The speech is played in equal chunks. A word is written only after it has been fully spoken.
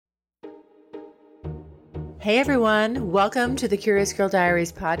Hey everyone, welcome to the Curious Girl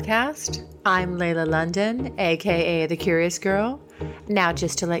Diaries podcast. I'm Layla London, aka The Curious Girl. Now,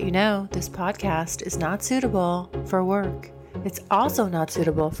 just to let you know, this podcast is not suitable for work. It's also not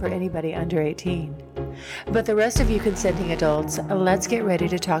suitable for anybody under 18. But the rest of you consenting adults, let's get ready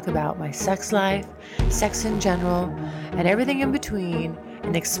to talk about my sex life, sex in general, and everything in between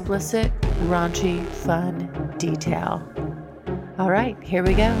in explicit, raunchy, fun detail. All right, here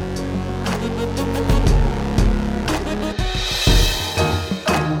we go.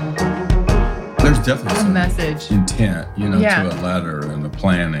 There's definitely some message, intent, to a letter and the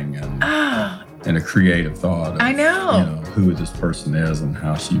planning and a creative thought of, I know. Who this person is and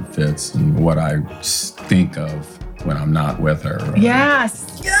how she fits and what I think of when I'm not with her.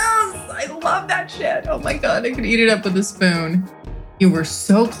 Yes, I love that shit. Oh my God, I could eat it up with a spoon. You were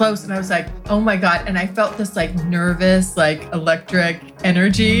so close and I was like, oh my God. And I felt this like nervous, like electric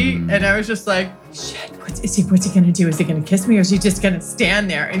energy. And I was just like, shit, what's he gonna do? Is he gonna kiss me or is he just gonna stand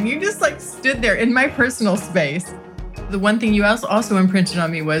there? And you just like stood there in my personal space. The one thing you also imprinted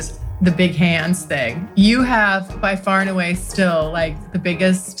on me was the big hands thing. You have by far and away still like the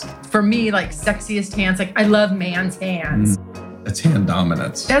biggest, for me, like sexiest hands. Like I love man's hands. That's hand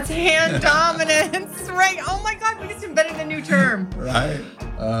dominance. That's hand dominance, right? Oh my God, we just invented a new term. Right.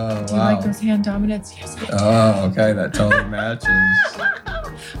 Oh, Do you like those hand dominance? Yes, I do. Oh, okay. That totally matches.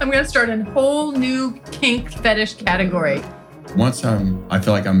 I'm going to start a whole new kink fetish category. Once I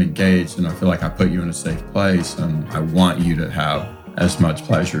feel like I'm engaged and I feel like I put you in a safe place and I want you to have as much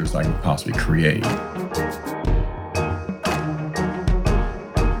pleasure as I can possibly create.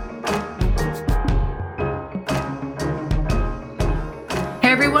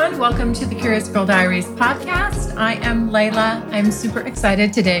 Welcome to the Curious Girl Diaries podcast. I am Layla. I'm super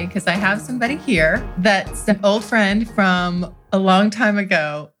excited today because I have somebody here that's an old friend from a long time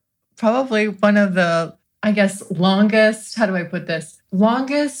ago. Probably one of the,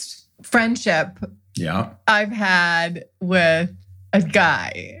 longest friendship I've had with a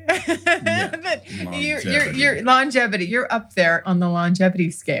guy. Your longevity, you're up there on the longevity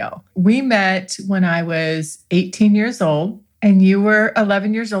scale. We met when I was 18 years old. And you were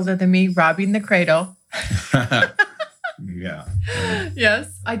 11 years older than me, robbing the cradle. Yeah.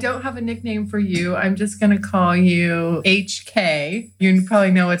 Yes. I don't have a nickname for you. I'm just going to call you HK. You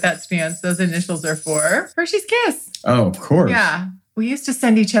probably know what that stands. Those initials are for Hershey's Kiss. Oh, of course. Yeah. We used to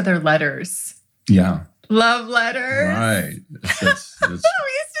send each other letters. Yeah. Love letters. Right. We used to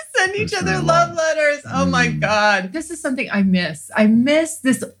send each other love letters. Oh my God. This is something I miss. I miss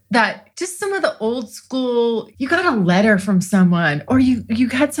just some of the old school, you got a letter from someone or you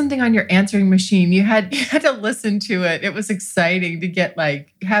had something on your answering machine. You had to listen to it. It was exciting to get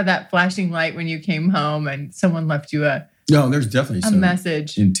have that flashing light when you came home and someone left you No, there's definitely some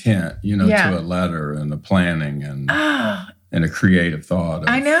message. Intent, to a letter and the planning and a creative thought of,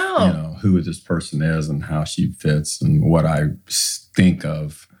 I know. Who this person is and how she fits and what I think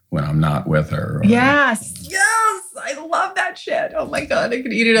of when I'm not with her. Yes. I love that shit. Oh my God, I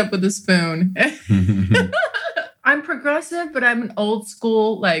could eat it up with a spoon. I'm progressive, but I'm an old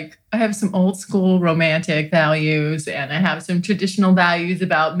school, I have some old school romantic values and I have some traditional values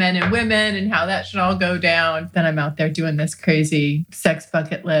about men and women and how that should all go down. Then I'm out there doing this crazy sex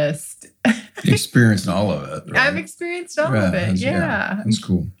bucket list. Experienced all of it. Right? I've experienced all of it. Yeah. That's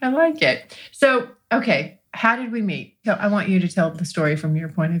cool. I like it. So, okay. How did we meet? So I want you to tell the story from your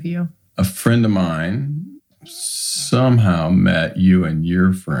point of view. A friend of mine somehow met you and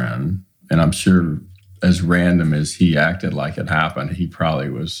your friend, and I'm sure as random as he acted like it happened, he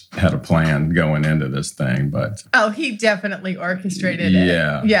probably had a plan going into this thing, but... Oh, he definitely orchestrated it.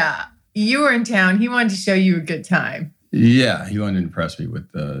 Yeah. Yeah. You were in town. He wanted to show you a good time. Yeah, he wanted to impress me with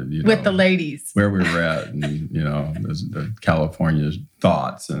with the ladies, where we were at, and the California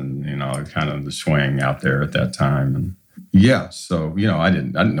thoughts, and kind of the swing out there at that time, and so I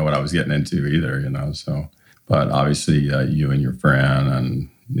didn't know what I was getting into either, so, but obviously you and your friend, and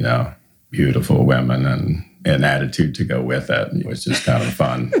beautiful women, and an attitude to go with it. It was just kind of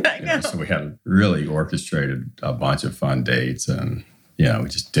fun. So we had really orchestrated a bunch of fun dates, and we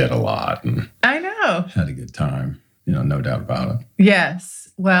just did a lot, and I know had a good time. No doubt about it. Yes.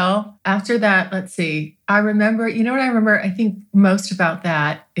 Well, after that, let's see. I remember, what I remember, I think most about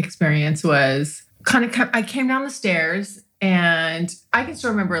that experience was I came down the stairs and I can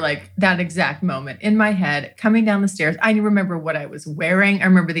still remember that exact moment in my head coming down the stairs. I remember what I was wearing. I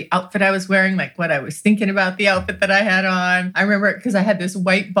remember the outfit I was wearing, what I was thinking about the outfit that I had on. I remember because I had this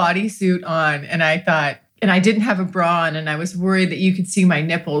white bodysuit on and I thought, and I didn't have a bra on, and I was worried that you could see my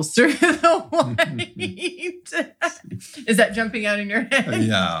nipples through the white. Is that jumping out in your head?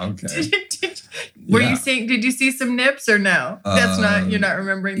 Yeah, okay. Were you seeing, did you see some nips or no? That's not, you're not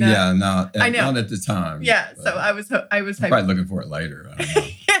remembering that? Yeah, I know. Not at the time. Yeah, so I was probably looking for it later. I don't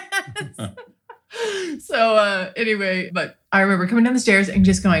know. Yes. So anyway, but I remember coming down the stairs and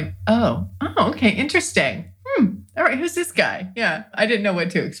just going, oh, okay, interesting. All right, who's this guy? Yeah, I didn't know what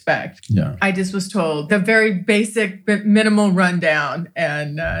to expect. Yeah. I just was told the very basic, minimal rundown,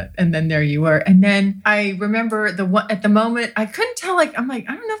 and then there you were. And then I remember at the moment, I couldn't tell. I'm like,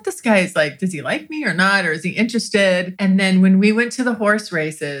 I don't know if this guy is like, does he like me or not, or is he interested? And then when we went to the horse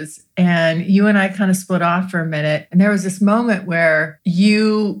races, and you and I kind of split off for a minute, and there was this moment where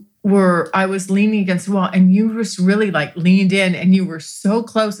I was leaning against the wall and you just really like leaned in and you were so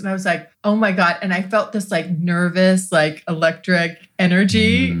close. And I was like, oh my God. And I felt this like nervous, like electric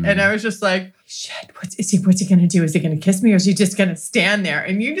energy. And I was just like, shit, what's he going to do? Is he going to kiss me or is he just going to stand there?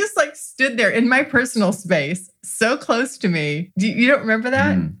 And you just like stood there in my personal space, so close to me. You don't remember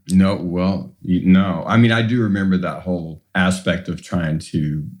that? No. Well, no. I mean, I do remember that whole aspect of trying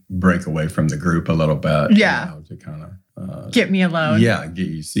to break away from the group a little bit. Yeah. To kind of get me alone. Yeah, get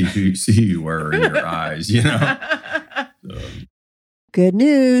you see who you were in your eyes, So. Good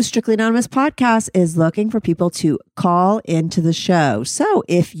news. Strictly Anonymous Podcast is looking for people to call into the show. So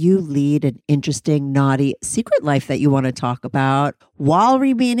if you lead an interesting, naughty secret life that you want to talk about while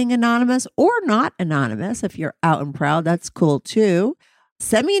remaining anonymous or not anonymous, if you're out and proud, that's cool too.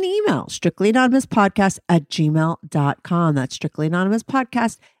 Send me an email, strictlyanonymouspodcast@gmail.com. That's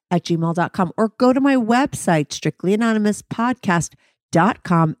strictlyanonymouspodcast@gmail.com, or go to my website,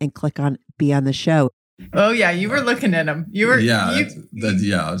 strictlyanonymouspodcast.com, and click on Be on the Show. Oh yeah, you were looking at him. You were I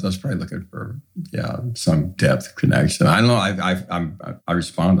was probably looking for some depth connection. I don't know. I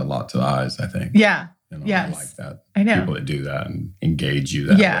respond a lot to the eyes, I think. Yeah. Yes. I like that. I know people that do that and engage you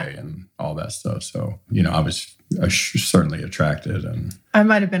that way and all that stuff. So I was certainly attracted, and I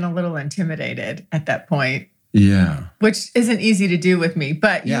might have been a little intimidated at that point. Yeah. Which isn't easy to do with me,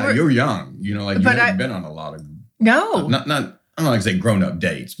 but you're young, you haven't been on a lot of, not, I don't like to say grown up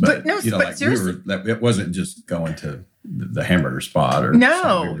dates, but seriously, it wasn't just going to the hamburger spot or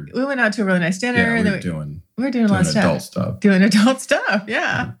we went out to a really nice dinner. Yeah, and we were doing a lot of adult stuff. Doing adult stuff.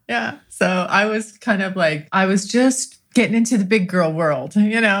 Yeah. Yeah. So I was kind of like, I was just getting into the big girl world,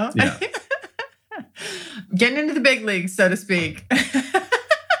 Yeah. Getting into the big leagues, so to speak.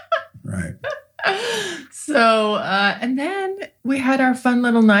 Right. So, and then we had our fun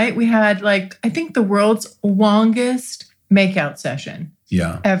little night. We had I think the world's longest makeout session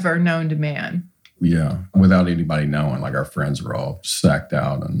ever known to man. Yeah. Without anybody knowing, our friends were all sacked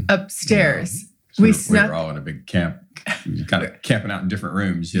out and upstairs. We were all in a big camp, kind of camping out in different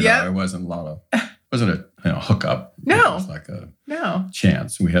rooms. It wasn't a hookup. No. It was like a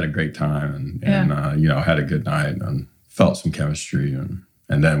chance. We had a great time and had a good night and felt some chemistry.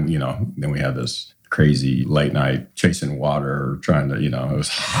 And then we had this crazy late night chasing water, trying to, it was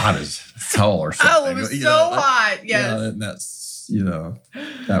hot as hell or something. Oh, it was hot. Yes. And that's,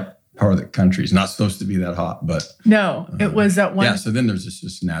 that part of the country is not supposed to be that hot, but. No, it was that one. Yeah. So then there's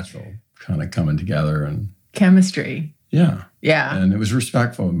this natural kind of coming together and. Chemistry. Yeah. Yeah. And it was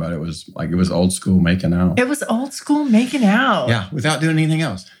respectful, but it was old school making out. It was old school making out. Yeah. Without doing anything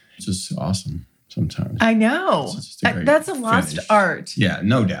else. It's just awesome sometimes. I know. That's a lost art. Yeah,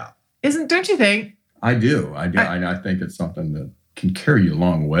 no doubt. Don't you think? I do. I think it's something that can carry you a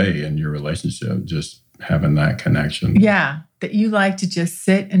long way in your relationship, just having that connection. Yeah. That you like to just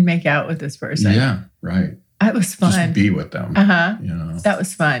sit and make out with this person. Yeah, right. It was fun. Just be with them. That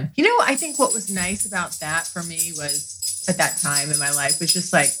was fun. I think what was nice about that for me was at that time in my life was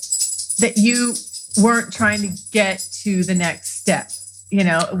just that you weren't trying to get to the next step.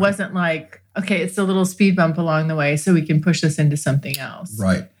 It wasn't like, okay, it's a little speed bump along the way so we can push this into something else.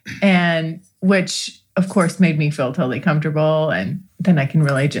 Right. And which, of course, made me feel totally comfortable. And then I can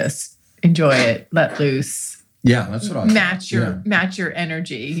really just enjoy it, let loose. Yeah, that's what I match your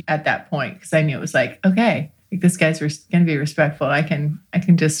energy at that point. Because I knew it was okay, this guy's going to be respectful. I can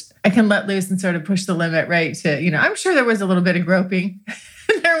let loose and sort of push the limit right to, I'm sure there was a little bit of groping.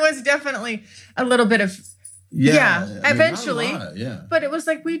 There was definitely a little bit of, eventually. But it was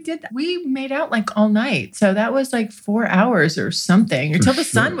we made out like all night. So that was like 4 hours or something until the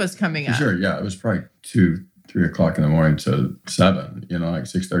sun was coming up. Sure. Yeah. It was probably 2, 3 o'clock in the morning to 7, like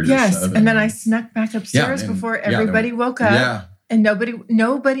 6:30 yes. to 7. And then I snuck back upstairs before everybody woke up. Yeah. And nobody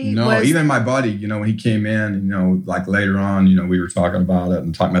was... even my buddy, when he came in, like later on, we were talking about it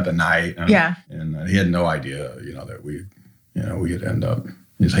and talking about the night. And, And he had no idea, that we could end up...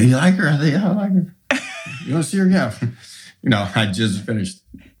 He's like, you like her? I said, yeah, I like her. You want to see her? Yeah. I just finished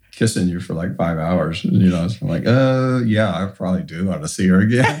kissing you for like 5 hours. So I'm like, yeah, I probably do want to see her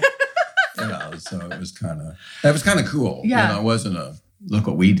again. So it was kind of cool. Yeah. It wasn't a look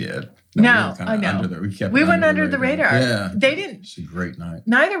what we did. No, we were I know. We went under the radar. Yeah. They didn't. It's a great night.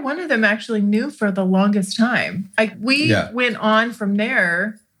 Neither one of them actually knew for the longest time. Like we went on from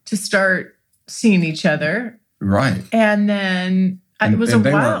there to start seeing each other. Right. And then it was and a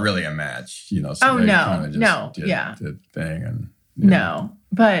they while. weren't really a match, So they did the thing and No,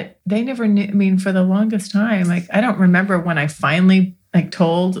 but they never knew. I mean, for the longest time, like I don't remember when I finally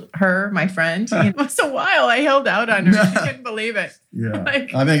told her, my friend. It was a while. I held out on her. I couldn't believe it. Yeah,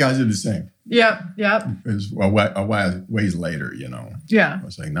 I think I did the same. Yep. It was a ways later, Yeah. I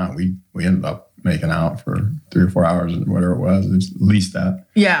was like, no, we ended up making out for 3 or 4 hours, or whatever it was. It was at least that.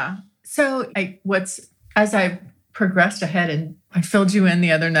 Yeah. So as I progressed ahead, and I filled you in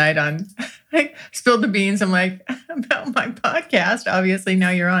the other night on, I spilled the beans. I'm like, about my podcast. Obviously,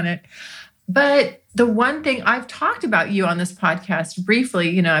 now you're on it. But the one thing I've talked about you on this podcast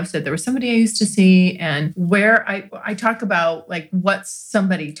briefly, I've said there was somebody I used to see, and where I talk about what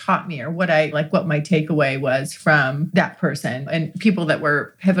somebody taught me, or what my takeaway was from that person, and people that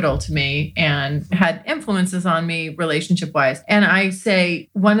were pivotal to me and had influences on me relationship wise. And I say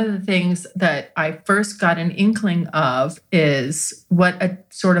one of the things that I first got an inkling of is what a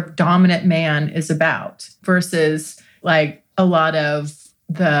sort of dominant man is about versus a lot of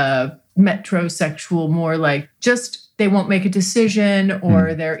the metrosexual, more just they won't make a decision,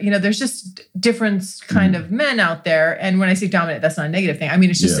 or there's just different kind of men out there. And when I say dominant, that's not a negative thing. I mean,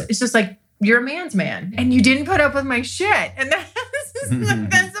 it's just like you're a man's man, and you didn't put up with my shit. And that's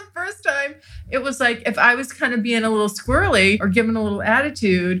the first time it was like, if I was kind of being a little squirrely or giving a little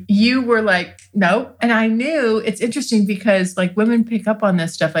attitude, you were like, no. And I knew it's interesting because women pick up on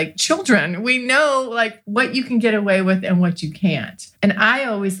this stuff like children. We know what you can get away with and what you can't. And I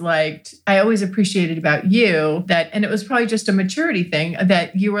always appreciated about you and it was probably just a maturity thing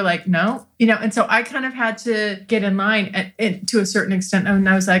that you were like, no, and so I kind of had to get in line to a certain extent. And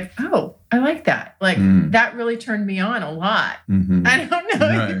I was like, oh, I like that. That really turned me on a lot. Mm-hmm. I don't know.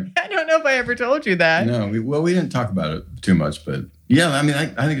 Right. I don't know if I ever told you that. No, we didn't talk about it too much, but yeah, I mean,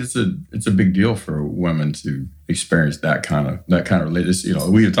 I think it's a big deal for women to experience that kind of relationship.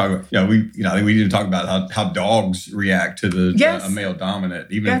 We didn't talk about, we didn't talk about how dogs react to a male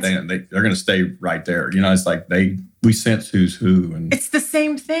dominant, even if they're going to stay right there. It's like we sense who's who, and it's the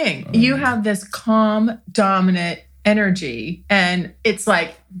same thing. You have this calm, dominant energy, and it's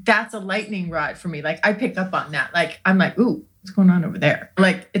like that's a lightning rod for me. I pick up on that. I'm like, ooh, what's going on over there?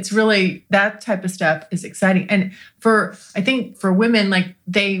 It's really, that type of stuff is exciting. And I think for women,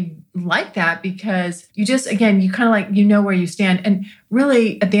 they like that because you just, again, you kind of where you stand. And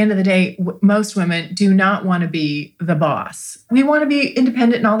really, at the end of the day, most women do not want to be the boss. We want to be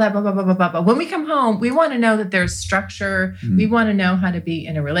independent and all that, blah, blah, blah, blah, blah. But when we come home, we want to know that there's structure. Mm-hmm. We want to know how to be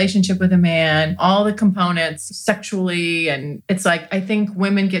in a relationship with a man, all the components sexually. And it's I think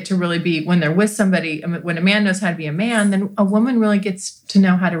women get to really be, when they're with somebody, when a man knows how to be a man, then a woman really gets to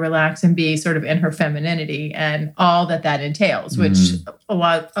know how to relax and be sort of in her femininity and all that entails, which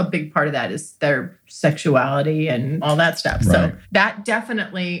a big part of that is their sexuality and all that stuff. Right. So that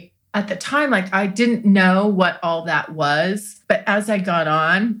definitely, at the time, I didn't know what all that was, but as I got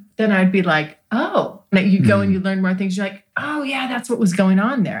on, then I'd be like, oh, and you go and you learn more things. You're like, oh yeah, that's what was going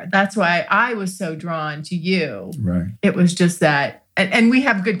on there. That's why I was so drawn to you. Right. It was just that, and we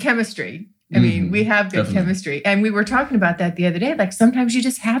have good chemistry. I mean, we have good chemistry. And we were talking about that the other day. Sometimes you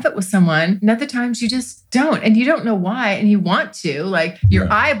just have it with someone, and other times you just don't. And you don't know why, and you want to.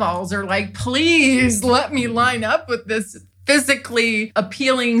 Your eyeballs are please let me line up with this physically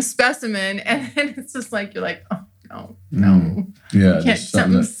appealing specimen. And then it's just you're like, oh, no. Yeah.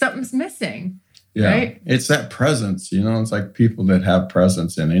 Something's missing. Yeah. Right? It's that presence, it's like people that have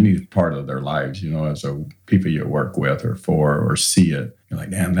presence in any part of their lives, as people you work with or for or see it. You're like,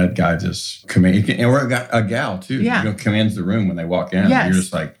 damn, that guy just commands, or a gal too, commands the room when they walk in. Yes. You're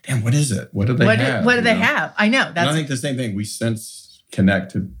just like, damn, what is it? What do they have? What do they have? I know. And I think the same thing. We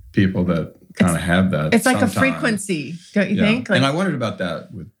connect to people that kind of have that. It's like a frequency, don't you think? And I wondered about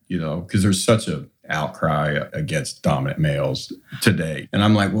that with, because there's such a outcry against dominant males today. And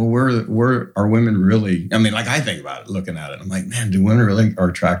I'm like, well, are women really, I think about it, looking at it. I'm like, man, do women really are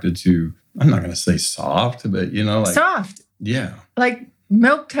attracted to, I'm not going to say soft, but soft. Yeah.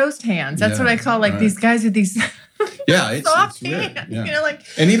 Milk toast hands. That's what I call these guys with these soft hands. Yeah.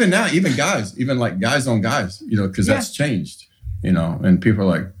 And even now, even guys, guys on guys, because that's changed, and people are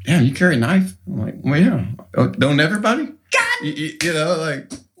like, damn, you carry a knife? I'm like, well, yeah. Don't everybody? God! Yes!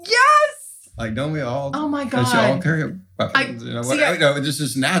 Don't we all? Oh my God. Don't you all carry weapons? It's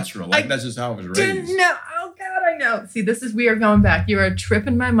just natural. That's just how it was raised. Didn't know. Oh God, God, I know. See, we are going back. You are a trip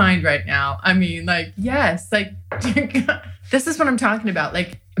in my mind right now. I mean, like, yes, like, this is what I'm talking about.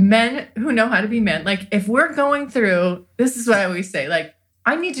 Like, men who know how to be men. Like, if we're going through, this is what I always say, like,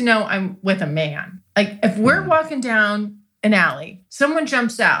 I need to know I'm with a man. Like, if we're walking down an alley, someone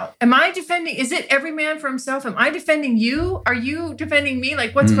jumps out. Is it every man for himself? Am I defending you? Are you defending me?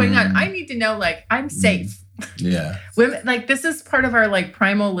 Like, what's going on? I need to know, like, I'm safe. Yeah. Women, like, this is part of our, like,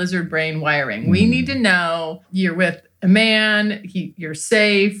 primal lizard brain wiring. We need to know you're with a man, you're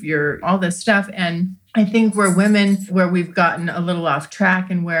safe, you're all this stuff. And I think we're women where we've gotten a little off track,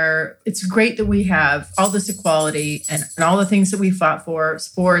 and where it's great that we have all this equality and all the things that we fought for,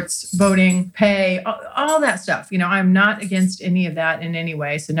 sports, voting, pay, all that stuff. You know, I'm not against any of that in any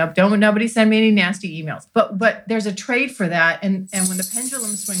way. So nobody send me any nasty emails. But there's a trade for that. And when the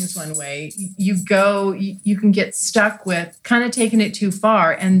pendulum swings one way, you can get stuck with kind of taking it too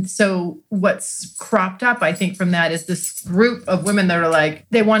far. And so what's cropped up, I think, from that is this group of women that are like,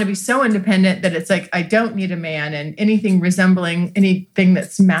 they want to be so independent that it's like, I don't need a man, and anything resembling anything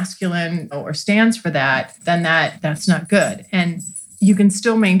that's masculine or stands for that, then that's not good. And you can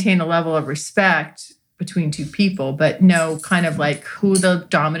still maintain a level of respect between two people, but know kind of like who the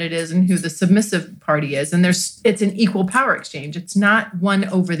dominant is and who the submissive party is. And it's an equal power exchange. It's not one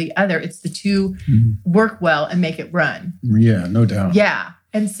over the other. It's the two work well and make it run. Yeah, no doubt. Yeah.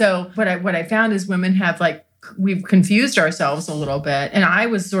 And so what I found is women have like, we've confused ourselves a little bit. And I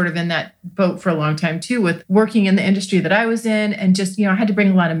was sort of in that boat for a long time too, with working in the industry that I was in, and just, I had to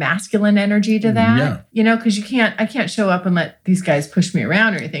bring a lot of masculine energy to that, because I can't show up and let these guys push me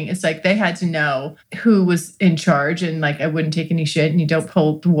around or anything. It's like, they had to know who was in charge, and like, I wouldn't take any shit, and you don't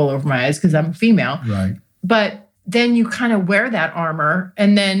pull the wool over my eyes because I'm a female. Right. But then you kind of wear that armor,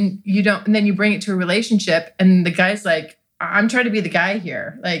 and then you bring it to a relationship, and the guy's like, I'm trying to be the guy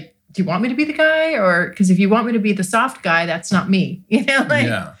here. Like, do you want me to be the guy? Or because if you want me to be the soft guy, that's not me.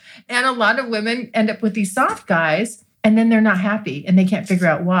 And a lot of women end up with these soft guys, and then they're not happy, and they can't figure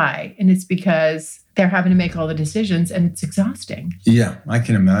out why. And it's because they're having to make all the decisions, and it's exhausting. Yeah, I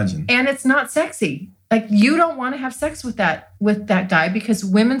can imagine. And it's not sexy. Like, you don't want to have sex with that guy, because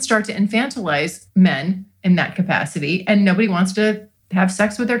women start to infantilize men in that capacity, and nobody wants to have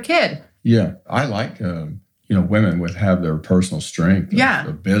sex with their kid. Yeah, I like women have their personal strength,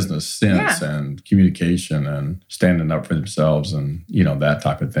 of business sense and communication and standing up for themselves and, that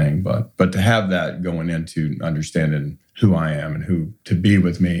type of thing. But to have that going into understanding who I am and who to be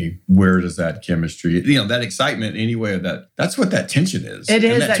with me, where does that chemistry, that excitement anyway, that's what that tension is. It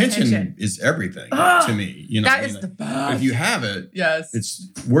is, and that tension is everything to me. That is the best. If you have it, yes,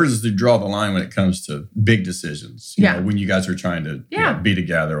 it's where does it draw the line when it comes to big decisions? You know, when you guys are trying to be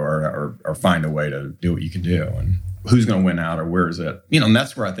together or find a way to do what you can do, and who's going to win out, or where is it? And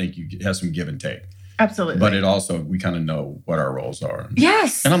that's where I think you have some give and take. Absolutely. But it also, we kind of know what our roles are.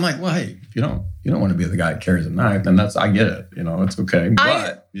 Yes. And I'm like, well, hey, if you don't want to be the guy that carries a knife, then I get it. It's okay.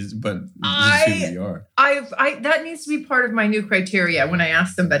 But this is who you are. That needs to be part of my new criteria when I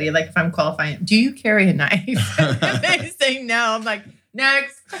ask somebody, like, if I'm qualifying, do you carry a knife? If they say no, I'm like,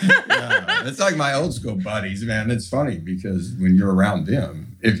 next. It's like my old school buddies, man. It's funny because when you're around them,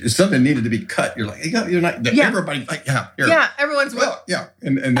 if something needed to be cut, you're like, you're not. Everybody's like, here. Yeah, everyone's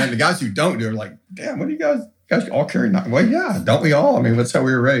and then the guys who don't do it are like, damn, what do you guys all carry knives? Well, yeah, don't we all? I mean, that's how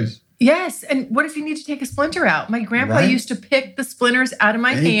we were raised. Yes, and what if you need to take a splinter out? My grandpa used to pick the splinters out of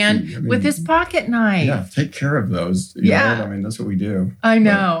my hand with his pocket knife. Yeah, take care of those. You know? I mean, that's what we do. I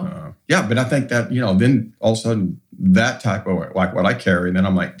know. But I think that, then all of a sudden that type of, like what I carry, and then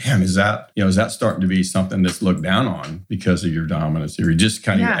I'm like, damn, is that starting to be something that's looked down on because of your dominance or just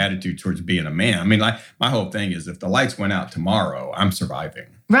kind of your attitude towards being a man? I mean, like, my whole thing is if the lights went out tomorrow, I'm surviving.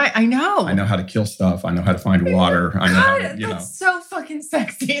 Right, I know. I know how to kill stuff. I know how to find water. I know how to, that's so fucking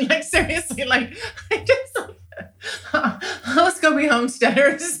sexy. Like, seriously, like, I just let's go be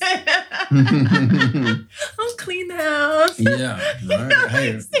homesteaders. I'll clean the house. Yeah. Right.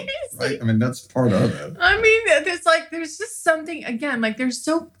 Hey, seriously. Right? I mean, that's part of it. I mean, there's just something, again, like, there's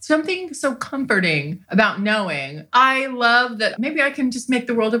something so comforting about knowing. I love that maybe I can just make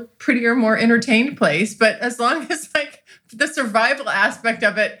the world a prettier, more entertained place. But as long as, like, the survival aspect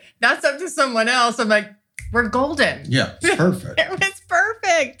of it, that's up to someone else, I'm like, we're golden. Yeah, it's perfect. It's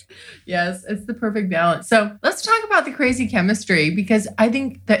perfect. Yes, it's the perfect balance. So let's talk about the crazy chemistry, because I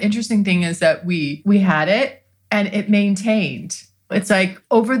think the interesting thing is that we had it and it maintained. It's like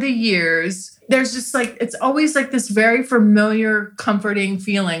over the years, there's just like, it's always like this very familiar, comforting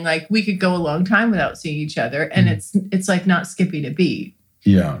feeling like we could go a long time without seeing each other. And it's like not skipping a beat.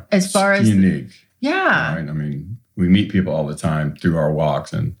 Yeah. As far as unique. Yeah. Right? I mean, we meet people all the time through our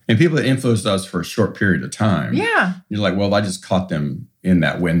walks and people that influenced us for a short period of time. Yeah. You're like, well, I just caught them in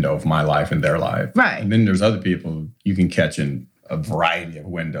that window of my life and their life. Right. And then there's other people you can catch in a variety of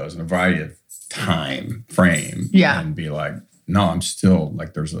windows and a variety of time frame. Yeah. And be like, no, I'm still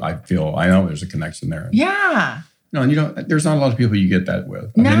like, I know there's a connection there. Yeah. No, and there's not a lot of people you get that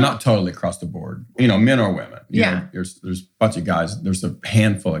with. I mean, not totally across the board, men or women. You know, there's a bunch of guys, there's a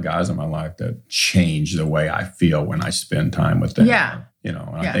handful of guys in my life that change the way I feel when I spend time with them. Yeah. And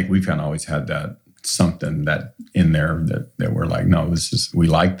I think we've kind of always had that something that in there that we're like, no, we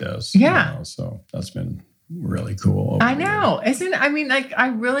like this. Yeah. So that's been really cool. I know. I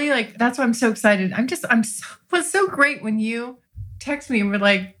really that's why I'm so excited. Was so great when you text me and were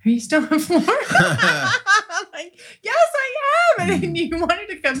like, are you still in Florida? I'm like, yes, I am. And then you wanted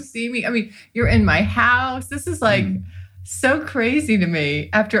to come see me. I mean, you're in my house. This is like so crazy to me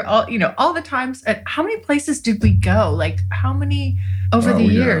after all, all the times. How many places did we go? Like how many over the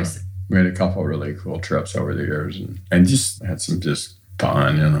years? We had a couple of really cool trips over the years and just had some just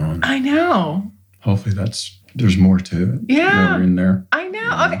fun, I know. Hopefully there's more to it. Yeah. More in there. I know.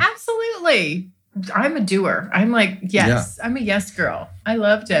 Absolutely. I'm a doer. I'm like, yes, I'm a yes girl. I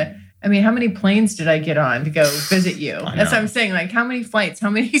love to. I mean, how many planes did I get on to go visit you? That's what I'm saying. Like, how many flights? How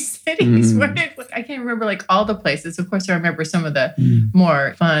many cities? I can't remember like all the places. Of course, I remember some of the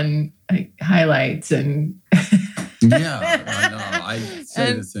more fun highlights and. Yeah, I know. I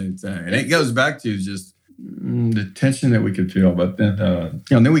say the same thing, and it goes back to just the tension that we could feel. But then,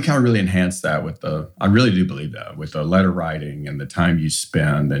 then we kind of really enhance that with I really do believe that with the letter writing and the time you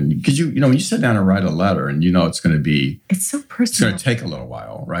spend, and because when you sit down and write a letter, and it's going to be, it's so personal. It's going to take a little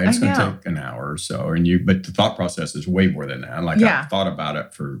while, right? It's going to take an hour or so, but the thought process is way more than that. Like I've thought about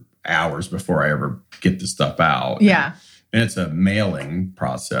it for hours before I ever get the stuff out. Yeah. And it's a mailing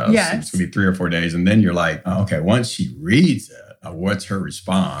process. Yes. It's going to be 3 or 4 days. And then you're like, oh, okay, once she reads it, what's her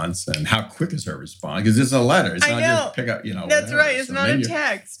response and how quick is her response? Because it's a letter. It's not just pick up, That's whatever. right. It's not a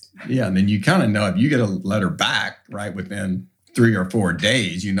text. Yeah. And then you kind of know if you get a letter back, right, within 3 or 4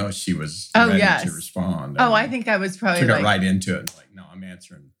 days, she was ready to respond. Oh, I think I was probably took it right into it. Like, no, I'm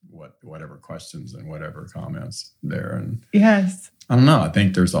answering whatever questions and whatever comments there. And yes. I don't know. I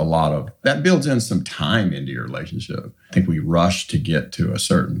think there's a lot of that builds in some time into your relationship. I think we rush to get to a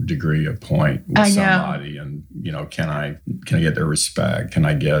certain degree of point with somebody, and can I get their respect? Can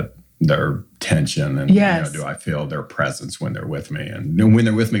I get their attention? And do I feel their presence when they're with me? And when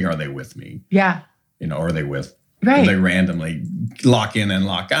they're with me, are they with me? Yeah. Are they with? Right. Or they randomly lock in and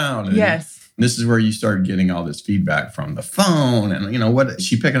lock out. And yes. This is where you start getting all this feedback from the phone, and what is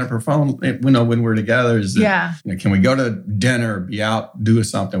she picking up her phone? When we're together, is it, can we go to dinner, be out, do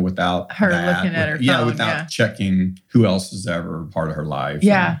something without her looking at her phone? Without checking who else is ever part of her life.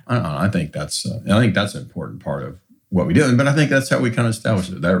 Yeah, and I don't know. I think that's an important part of what we do, but I think that's how we kind of establish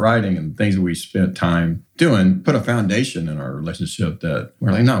it. That writing and things that we spent time doing put a foundation in our relationship that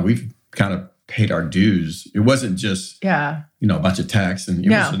we're like, no, we've kind of paid our dues. It wasn't just a bunch of texts, and it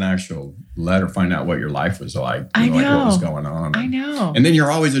was an actual letter, find out what your life was like. I know. Like what was going on. I know. And then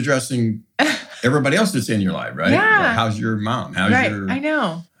you're always addressing everybody else that's in your life, right? Yeah. Like, how's your mom? How's your... I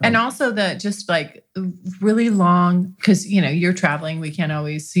know. And also the just like really long, because, you're traveling, we can't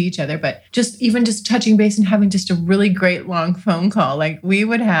always see each other, but just touching base and having just a really great long phone call. Like we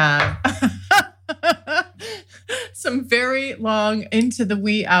would have... some very long into the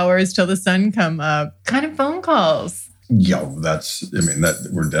wee hours till the sun come up kind of phone calls. Yeah,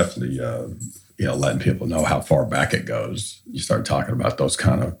 we're definitely, letting people know how far back it goes. You start talking about those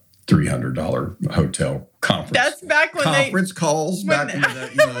kind of $300 hotel conference. That's back when conference calls. Back in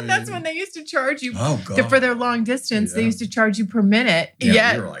the, that's when they used to charge you for their long distance. Yeah. They used to charge you per minute.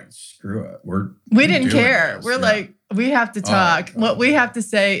 Yeah, we were like, screw it. We didn't care. We're like, we have to talk. What we have to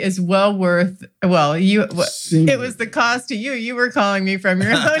say is well worth. Well, it was the cost to you. You were calling me from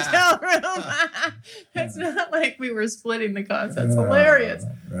your hotel room. It's not like we were splitting the cost. That's hilarious.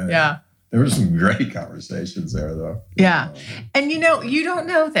 Right. Yeah. There were some great conversations there, though. Yeah. And, you don't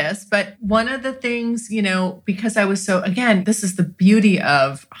know this, but one of the things, because I was again, this is the beauty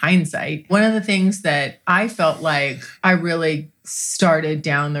of hindsight. One of the things that I felt like I really started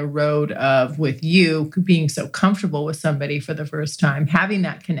down the road of with you being so comfortable with somebody for the first time, having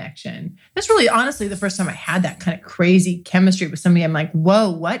that connection. That's really honestly the first time I had that kind of crazy chemistry with somebody. I'm like,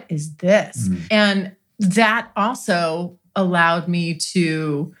 whoa, what is this? Mm-hmm. And that also allowed me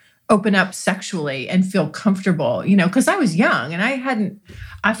to open up sexually and feel comfortable, because I was young and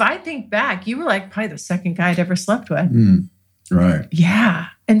if I think back, you were like probably the second guy I'd ever slept with. Mm, right. Yeah.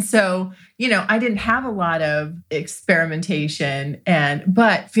 And so, I didn't have a lot of experimentation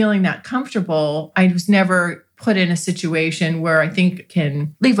but feeling that comfortable, I was never put in a situation where I think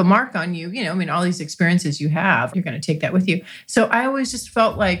can leave a mark on you. You know, I mean, all these experiences you have, you're going to take that with you. So I always just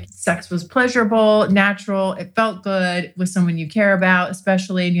felt like sex was pleasurable, natural. It felt good with someone you care about,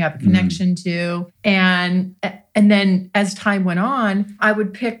 especially, and you have a connection to. And then as time went on, I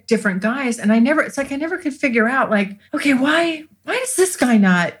would pick different guys, and I never could figure out like, okay, why does this guy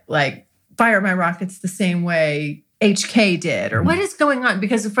not like fire my rockets the same way HK did, or what is going on?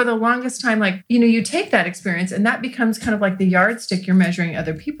 Because for the longest time, like, you know, you take that experience and that becomes kind of like the yardstick you're measuring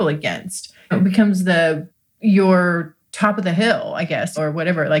other people against. It becomes your top of the hill, I guess, or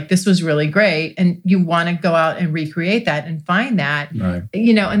whatever. Like, this was really great. And you want to go out and recreate that and find that, right.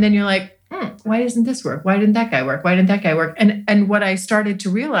 You know, and then you're like, why doesn't this work? Why didn't that guy work? Why didn't that guy work? And what I started to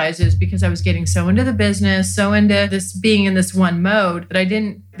realize is because I was getting so into the business, so into this being in this one mode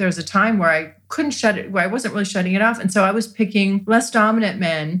that there was a time where I couldn't where I wasn't really shutting it off. And so I was picking less dominant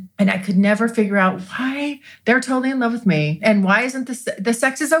men, and I could never figure out why they're totally in love with me. And why isn't the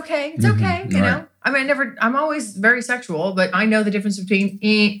sex is okay? It's okay, you know? I mean, I'm always very sexual, but I know the difference between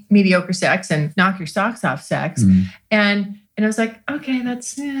mediocre sex and knock your socks off sex. And I was like, okay,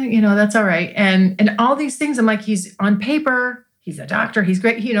 that's, that's all right. And all these things, I'm like, he's on paper, he's a doctor, he's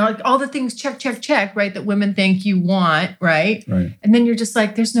great. You know, like all the things, check, right? That women think you want, right? And then you're just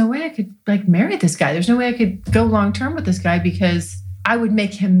like, there's no way I could like marry this guy. There's no way I could go long-term with this guy because I would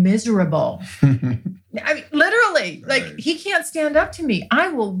make him miserable. I mean, literally, like he can't stand up to me. I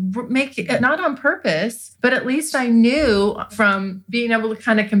will make it, not on purpose, but at least I knew from being able to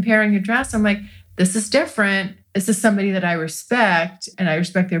kind of compare and contrast. I'm like, this is different. This is somebody that I respect, and I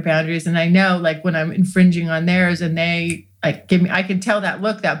respect their boundaries. And I know like when I'm infringing on theirs and they like give me, I can tell that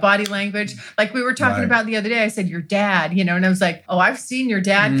look, that body language. Like we were talking about the other day, I said, your dad, you know, and I was like, oh, I've seen your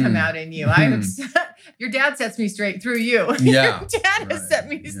dad come out in you. Your dad sets me straight through you. Yeah. Your dad has set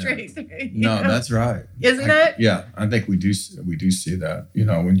me straight through you. No, that's right. Isn't it? Yeah. I think we do see that, you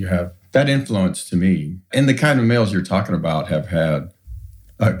know, when you have that influence to me. And the kind of males you're talking about have had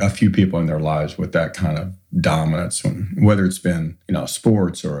a few people in their lives with that kind of dominance, whether it's been, you know,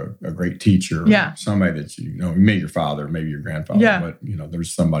 sports or a great teacher, or somebody that you know, maybe your father, maybe your grandfather, but you know,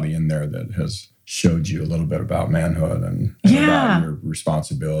 there's somebody in there that has showed you a little bit about manhood and about your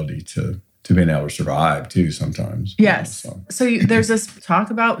responsibility to being able to survive too sometimes. Yes. So there's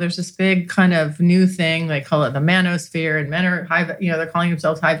this big kind of new thing. They call it the manosphere, and men are they're calling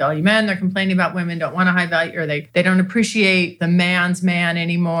themselves high value men. They're complaining about women don't want a high value, or they don't appreciate the man's man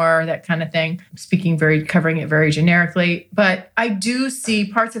anymore, that kind of thing. Covering it very generically. But I do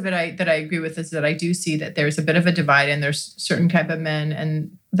see parts of it that I agree with is that I do see that there's a bit of a divide, and there's certain type of men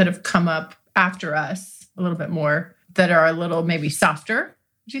and that have come up after us a little bit more that are a little maybe softer,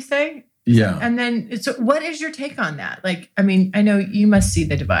 would you say? Yeah. And then, so what is your take on that? Like, I mean, I know you must see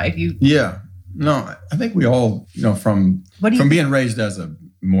the divide. Yeah. No, I think we all, you know, from being raised as a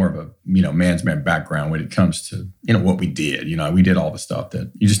more of a, you know, man's man background when it comes to, you know, what we did. You know, we did all the stuff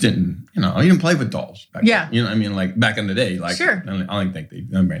that you just didn't, you know, you didn't play with dolls. Then. You know what I mean? Like back in the day, like, I don't think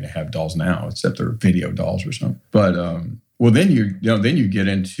they have dolls now, except they're video dolls or something. But, well, then you get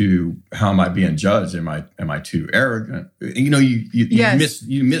into how am I being judged? Am I too arrogant? You know,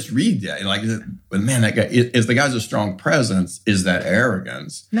 you misread that. Like, but man, that guy is the guy's a strong presence. Is that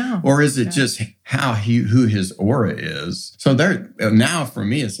arrogance? No. Or is it just who his aura is? So there now for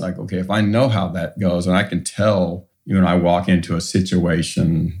me, it's like, okay, if I know how that goes, and I can tell, you know, I walk into a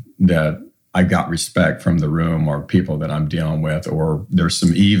situation that I got respect from the room or people that I'm dealing with, or there's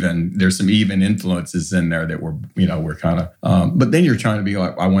some even influences in there that we're kind of, but then you're trying to be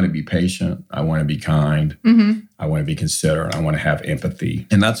like, I want to be patient. I want to be kind. I want to be considerate. I want to have empathy.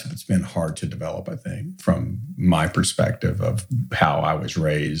 And that's what's been hard to develop, I think, from my perspective of how I was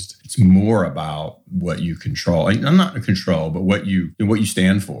raised. It's more about what you control. I'm not in control, but what you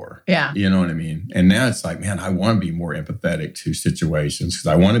stand for. Yeah. You know what I mean? And now it's like, man, I want to be more empathetic to situations because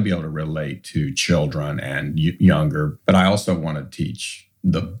I want to be able to relate to children and younger, but I also want to teach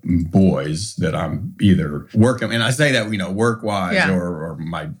the boys that I'm either working, and I say that, you know, work-wise or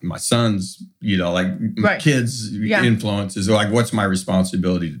my sons, you know, like kids' influences, or like what's my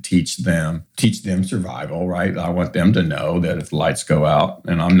responsibility to teach them survival, right? I want them to know that if the lights go out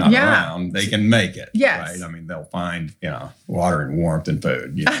and I'm not around, they can make it, right? I mean, they'll find, you know, water and warmth and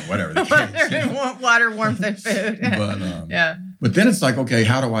food, you know, whatever the case. Water, warmth, and food. But then it's like, okay,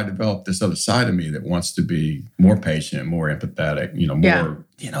 how do I develop this other side of me that wants to be more patient, more empathetic, you know, more,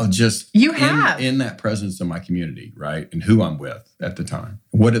 you know, just in that presence of my community, right? And who I'm with at the time.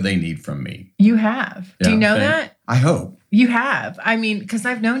 What do they need from me? You have. Do you know that? I hope. You have. I mean, because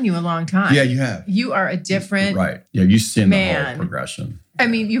I've known you a long time. Yeah, you have. You are a different Right. Yeah, you've seen the man. whole progression. I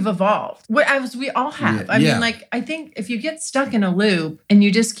mean, you've evolved. We all have. Yeah, I yeah. mean, like, I think if you get stuck in a loop and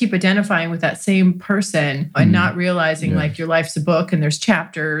you just keep identifying with that same person and not realizing Yeah. like your life's a book and there's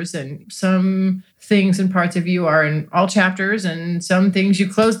chapters and some things and parts of you are in all chapters and some things you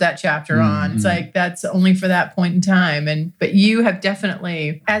close that chapter on. It's like, that's only for that point in time. But you have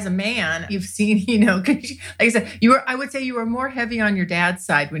definitely, as a man, you've seen, 'cause like I said, I would say you were more heavy on your dad's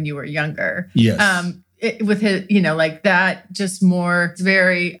side when you were younger. Yes. With his, like that, just more, it's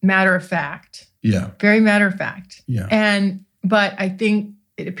very matter of fact, Yeah. very matter of fact. Yeah. But I think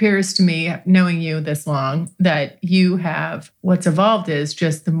it appears to me, knowing you this long, that you have, what's evolved is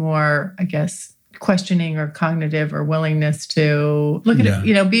just the more, I guess, questioning or cognitive or willingness to look at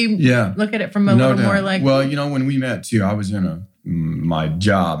it, look at it from a little doubt. more like, Well, when we met too, I was in my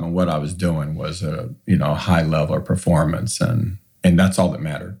job, and what I was doing was a high level of performance, and that's all that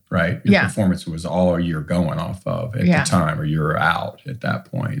mattered, right? Your performance was all you're going off of at the time, or you're out at that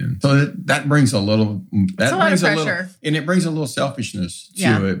point. And so that brings a lot of pressure. And it brings a little selfishness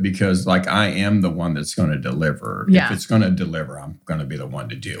to it, because like, I am the one that's going to deliver. Yeah. If it's going to deliver, I'm going to be the one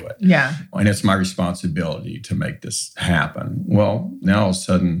to do it. Yeah. And it's my responsibility to make this happen. Well, now all of a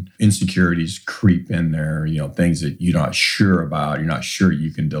sudden insecurities creep in there, things that you're not sure about, you're not sure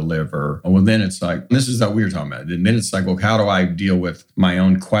you can deliver. Well, then it's like, this is what we were talking about. And then it's like, well, how do I deal with my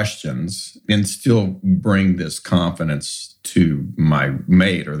own questions and still bring this confidence to my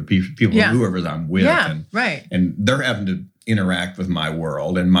mate or the people, whoever I'm with? And they're having to interact with my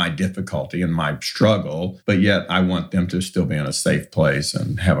world and my difficulty and my struggle, but yet I want them to still be in a safe place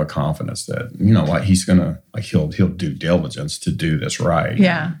and have a confidence that, what he's gonna, like, he'll do diligence to do this right.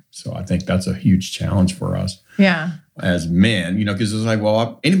 Yeah. So I think that's a huge challenge for us. Yeah. As men, because it's like,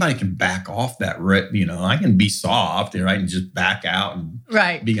 well, anybody can back off that, I can be soft, right, and just back out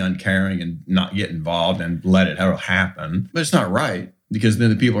and be uncaring and not get involved and let it happen. But it's not right, because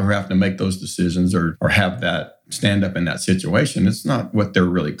then the people who have to make those decisions or have that stand up in that situation, it's not what they're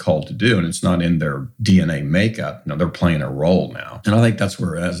really called to do, and it's not in their DNA makeup. They're playing a role now, and I think that's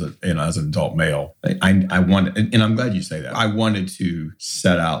where, as an adult male, I wanted, and I'm glad you say that. I wanted to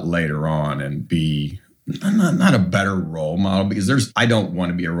set out later on and be not a better role model, because I don't want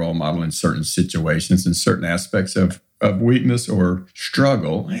to be a role model in certain situations, in certain aspects of weakness or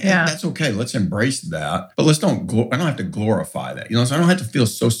struggle. Yeah. That's okay. Let's embrace that. But I don't have to glorify that. So I don't have to feel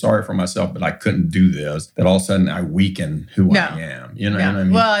so sorry for myself that I couldn't do this, that all of a sudden I weaken who I am. You know what I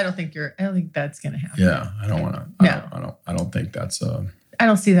mean? Well, I don't think that's going to happen. Yeah. I don't want to. No. I don't think that's I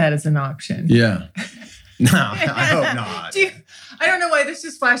don't see that as an option. Yeah. No, I hope not. I don't know why this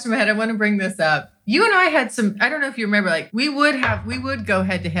just flashed in my head. I want to bring this up. You and I had some, I don't know if you remember, like we would go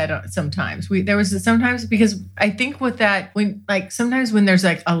head to head sometimes. There was sometimes, because I think with that, sometimes when there's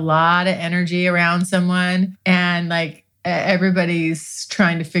like a lot of energy around someone and like everybody's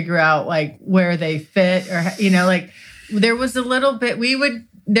trying to figure out like where they fit, or, like there was a little bit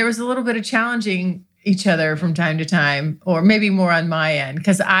of challenging each other from time to time, or maybe more on my end,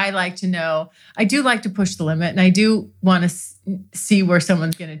 because I do like to push the limit, and I do want to see where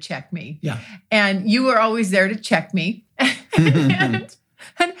someone's going to check me. Yeah. And you were always there to check me. and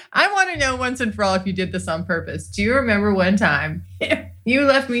I want to know once and for all if you did this on purpose. Do you remember one time you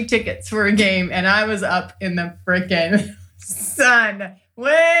left me tickets for a game and I was up in the frickin' sun,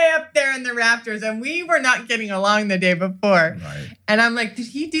 way up there in the rafters, and we were not getting along the day before. Right. And I'm like, did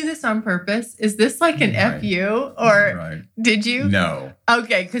he do this on purpose? Is this like an FU? Or did you? No.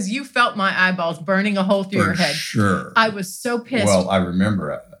 Okay, because you felt my eyeballs burning a hole through your head. Sure. I was so pissed. Well, I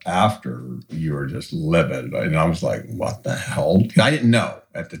remember after you were just livid, and I was like, what the hell? I didn't know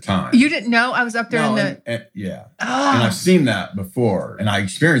at the time. You didn't know? I was up there yeah. Oh. And I've seen that before, and I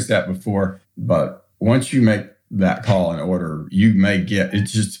experienced that before, but once you make that call and order, you may get, it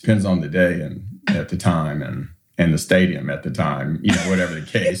just depends on the day and at the time and the stadium at the time, whatever the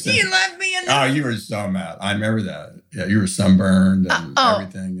case. You left me in Oh, you were so mad. I remember that. Yeah, you were sunburned and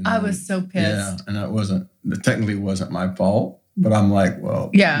everything. I was so pissed. Yeah, and it technically wasn't my fault, but I'm like, well,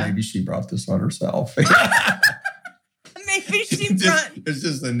 maybe she brought this on herself. Maybe she brought. It's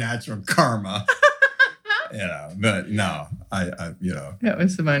just the natural karma. But no, I that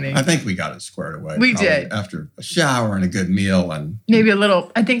was funny. I think we got it squared away. We did, after a shower and a good meal, and maybe a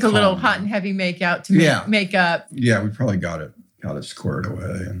little hot and heavy make out to make up. Yeah, we probably got it squared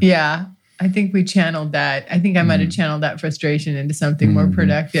away. Yeah, I think we channeled that. I think I might have channeled that frustration into something more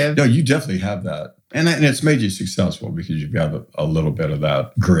productive. No, you definitely have that, and it's made you successful because you've got a little bit of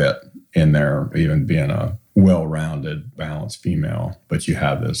that grit in there, even being a well-rounded, balanced female, but you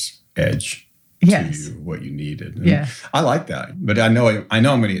have this edge Yes. to you what you needed. And Yeah. I like that. But I know I'm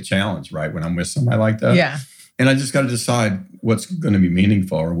going to get challenged, right? When I'm with somebody like that. Yeah. And I just got to decide what's going to be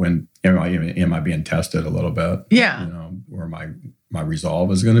meaningful, or when am I being tested a little bit? Yeah. Where my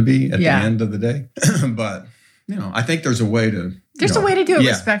resolve is going to be at the end of the day. But I think there's a way to. There's a way to do it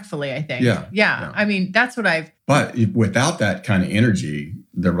respectfully, I think. Yeah. I mean, that's what I've. But without that kind of energy,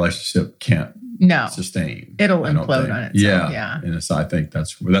 the relationship can't sustain. It'll implode on itself. Yeah. And so I think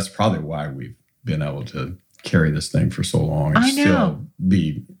that's probably why we've been able to carry this thing for so long and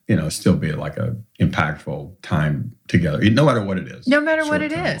still be like a impactful time together, no matter what it is. No matter what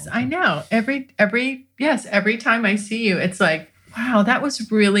it is. I know. Every time I see you, it's like, wow, that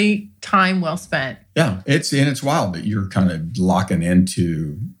was really time well spent. Yeah. It's wild that you're kind of locking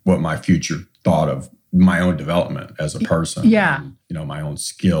into what my future thought of my own development as a person. Yeah. And, my own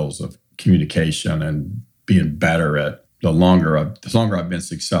skills of communication and being better at the longer I've been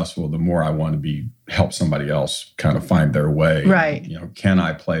successful, the more I want to help somebody else kind of find their way. Right. Can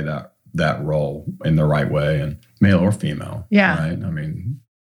I play that role in the right way, and male or female? Yeah. Right. I mean.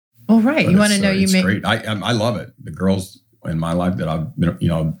 Well, right. You want to know it's great. I love it. The girls in my life that I've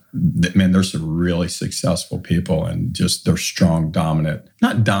been, man, there's some really successful people, and just they're strong,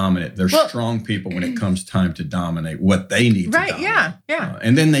 not dominant. They're strong people when it comes time to dominate what they need to dominate. Yeah. Yeah.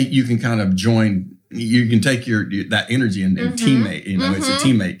 And then you can kind of join. You can take that energy and teammate. It's a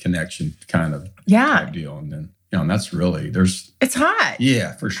teammate connection kind of type deal, and then and that's really It's hot.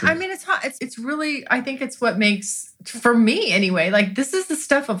 Yeah, for sure. I mean, it's hot. It's really. I think it's what makes, for me anyway. Like, this is the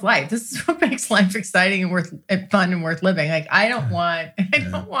stuff of life. This is what makes life exciting and fun and worth living. Like, I don't want.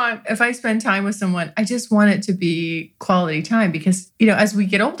 If I spend time with someone, I just want it to be quality time, because as we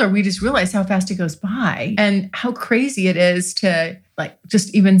get older, we just realize how fast it goes by and how crazy it is to. Like,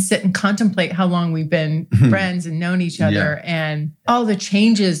 just even sit and contemplate how long we've been friends and known each other, and all the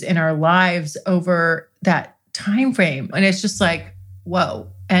changes in our lives over that time frame. And it's just like, whoa.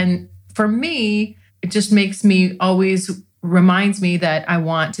 And for me, it just reminds me that I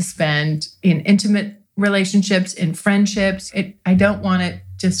want to spend in intimate relationships, in friendships. I don't want it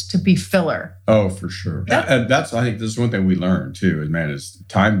just to be filler. Oh, for sure. I think this is one thing we learned too, is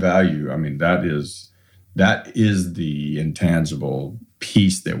time value. I mean, that is the intangible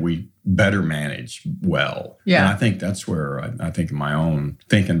piece that we better manage well. Yeah. And I think that's where I think my own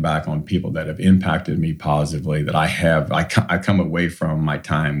thinking back on people that have impacted me positively, that I come away from my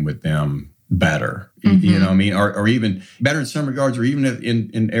time with them better. You know what I mean? Or even better in some regards, or even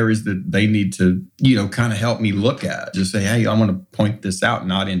in areas that they need to, kind of help me look at. Just say, hey, I want to point this out,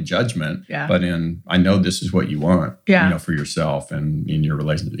 not in judgment, but I know this is what you want, for yourself and in your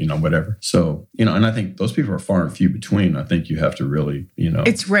relationship, whatever. So, and I think those people are far and few between. I think you have to really,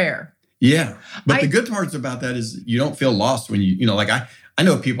 It's rare. Yeah. But the good parts about that is you don't feel lost when I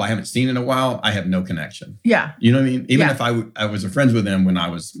know people I haven't seen in a while. I have no connection. Yeah. You know what I mean? Even if I was friends with them when I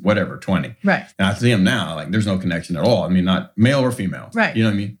was 20. Right. And I see them now, like there's no connection at all. I mean, not male or female. Right. You know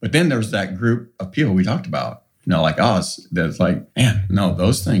what I mean? But then there's that group of people we talked about, like us, that's like, man, no,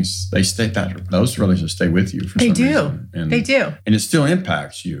 those things, those relationships stay with you for some reason. They do. And it still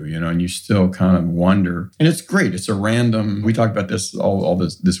impacts you, and you still kind of wonder. And it's great. It's a random, we talked about this all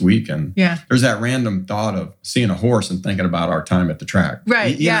this week. And there's that random thought of seeing a horse and thinking about our time at the track.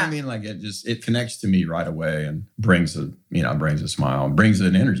 Right. You know what I mean? Like it connects to me right away and brings a smile and brings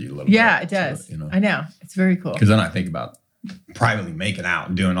an energy a little bit. Yeah, it does. I know. It's very cool. Because then I think about privately making out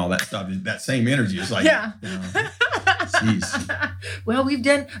and doing all that stuff. That same energy is like, jeez. Well,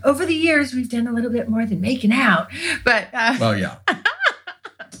 over the years, we've done a little bit more than making out, but well, yeah,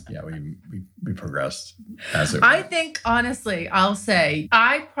 we progressed as it. I think honestly, I'll say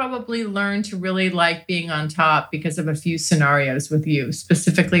I probably learned to really like being on top because of a few scenarios with you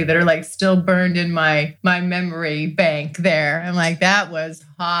specifically that are like still burned in my memory bank there. I'm like, that was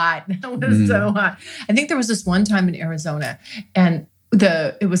hot. That was so hot. I think there was this one time in Arizona, and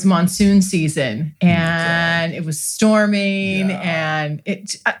it was monsoon season, and it was storming, and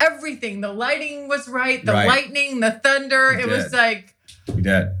everything, the lighting was right, the lightning, the thunder. It was like.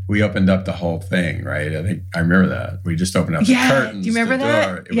 We opened up the whole thing, right? I remember that. We just opened up the curtains. Do you remember that?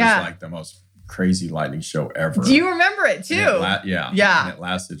 Door. It was like the most crazy lightning show ever. Do you remember it too? And it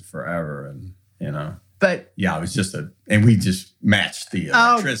lasted forever, and But it was just and we just matched the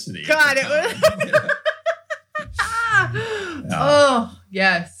electricity. Oh God, it was. Oh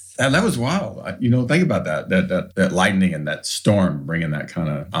yes. And that was wild. Think about that lightning and that storm bringing that kind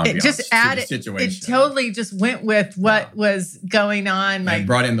of ambiance it just to the situation. It totally just went with what was going on. Like,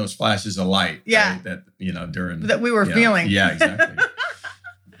 brought in those flashes of light. Yeah. Right, that, during. That we were feeling. Yeah, exactly.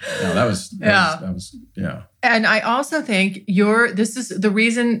 That was And I also think this is the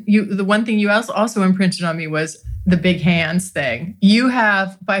reason the one thing you also imprinted on me was the big hands thing. You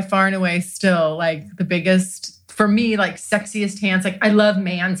have by far and away still like the biggest, for me, like sexiest hands. Like I love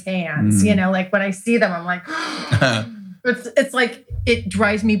man's hands, you know, like when I see them, I'm like, it's like, it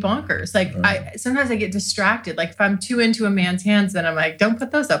drives me bonkers. Like sometimes I get distracted. Like if I'm too into a man's hands, then I'm like, don't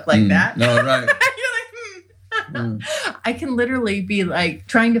put those up like that. No, right. You're like, I can literally be like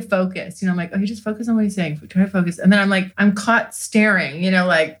trying to focus. You know, I'm like, oh, you just focus on what he's saying. Try to focus. And then I'm like, I'm caught staring, you know,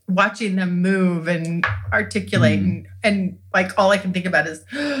 like watching them move and articulate. And like, all I can think about is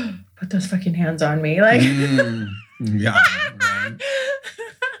put those fucking hands on me. Like, yeah. Right.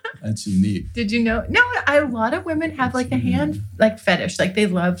 That's unique. Did you know? No, a lot of women have like a hand like fetish. Like they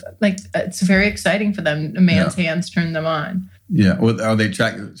love, like it's very exciting for them. A man's hands turn them on. Yeah. Well, are they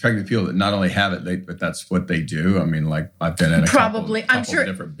trying to feel that not only have it, but that's what they do? I mean, like I've been in a couple I'm sure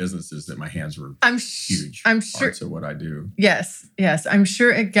different businesses that my hands were huge. I'm sure parts of what I do. Yes. I'm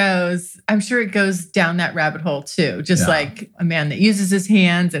sure it goes down that rabbit hole too. Just like a man that uses his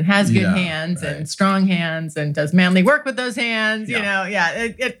hands and has good hands and strong hands and does manly work with those hands. You know,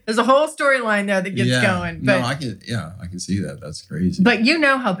 there's a whole storyline there that gets going. But no, I can see that. That's crazy. But you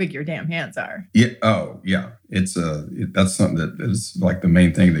know how big your damn hands are. Yeah. Oh, yeah. That's something that is like the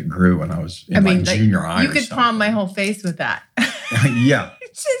main thing that grew when I was in junior high. You could palm my whole face with that. Yeah.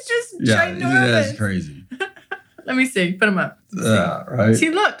 It's just ginormous. That's crazy. Let me see. Put them up. Right. See,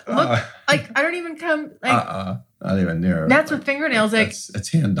 look. Like I don't even come like. Not even near. That's with fingernails. Like that's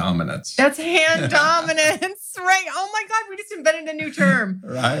hand dominance. That's hand dominance, right? Oh my God, we just invented a new term.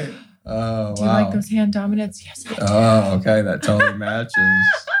 Right. Oh, do you like those hand dominance? Yes, I do. Oh, okay. That totally matches.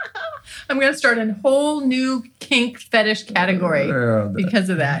 I'm going to start a whole new kink fetish category because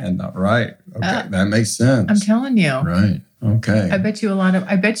of that. Right. Okay. That makes sense. I'm telling you. Right. Okay. I bet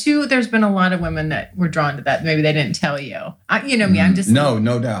you there's been a lot of women that were drawn to that. Maybe they didn't tell you. You know me. I'm just.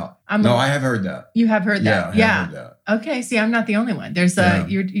 No doubt. I have heard that. You have heard that? Yeah. I have heard that. Okay. See, I'm not the only one. There's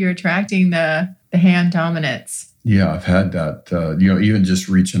you're attracting the hand dominance. Yeah, I've had that. Even just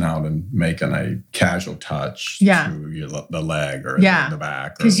reaching out and making a casual touch through the leg or the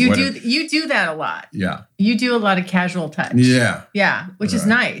back. Because you do that a lot. Yeah. You do a lot of casual touch. Yeah. Yeah, which is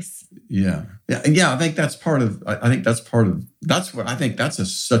nice. Yeah. I think that's part of.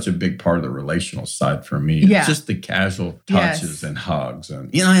 That's such a big part of the relational side for me. Yeah. It's just the casual touches and hugs, and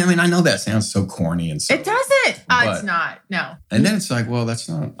I know that sounds so corny and so. It doesn't. It's not. No. And then it's like, well, that's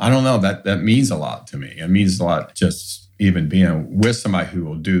not. I don't know. That means a lot to me. It means a lot just even being with somebody who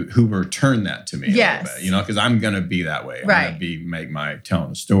will return that to me. Yes. A little bit, because I'm going to be that way. I'm right. going to make my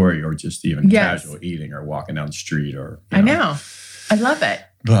telling a story or just even casual eating or walking down the street or. I know. I love it.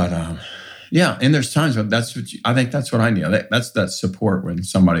 But and there's times when I think that's what I need. That's that support when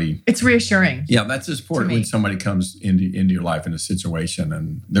somebody. It's reassuring. Yeah, that's the support when somebody comes into your life in a situation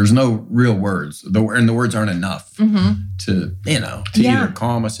and there's no real words. The words aren't enough to either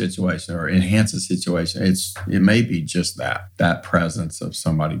calm a situation or enhance a situation. It may be just that presence of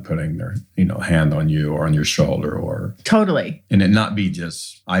somebody putting their hand on you or on your shoulder or totally, and it not be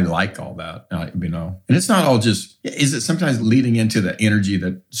just I like all that and it's not all just. Is it sometimes leading into the energy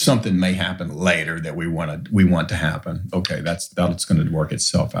that something may happen later that we want to happen? Okay, that's going to work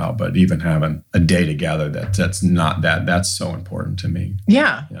itself out. But even having a day together that's not that's so important to me.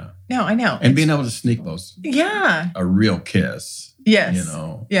 Yeah. No, I know. And being able to sneak those. Yeah. A real kiss. Yes.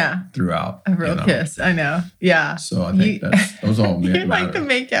 Throughout. A real kiss. I know. Yeah. So I think those all matter. You're like the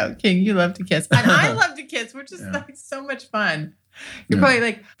make-out king. You love to kiss. And I love to kiss, which is like so much fun. You're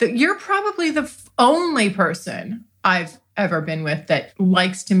probably the only person I've ever been with that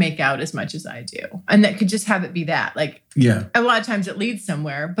likes to make out as much as I do. And that could just have it be that. Like, a lot of times it leads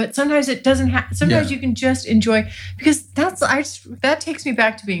somewhere, but sometimes it doesn't sometimes you can just enjoy, because that takes me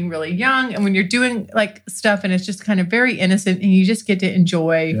back to being really young. And when you're doing like stuff and it's just kind of very innocent and you just get to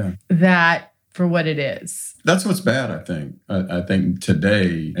enjoy that for what it is. That's what's bad, I think. I think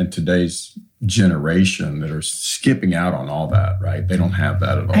today and today's generation that are skipping out on all that, right? They don't have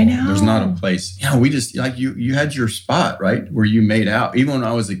that at all. I know. There's not a place. We just like you had your spot, right? Where you made out. Even when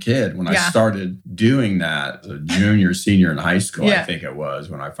I was a kid, when I started doing that, a junior, senior in high school, I think it was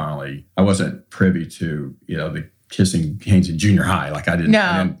when I wasn't privy to, the kissing hands in junior high. Like I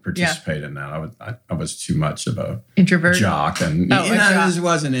didn't participate in that. I was too much of a introvert jock, and this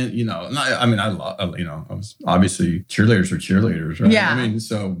wasn't it. I was obviously cheerleaders are cheerleaders, right?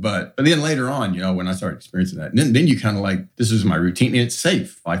 Yeah. But then later on, when I started experiencing that, and then you kind of like, this is my routine, and it's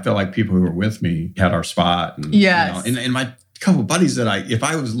safe. I felt like people who were with me had our spot, and and my couple of buddies that if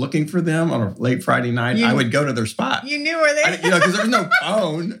I was looking for them on a late Friday night, I would go to their spot. You knew where they because there was no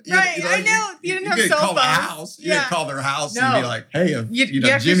phone. Right, I know. You didn't have cell call phones. The house. You could call their house and be like, hey,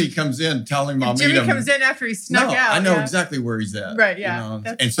 if Jimmy comes in, tell him I'll meet him. Jimmy comes in after he snuck out. I know exactly where he's at. Right, yeah.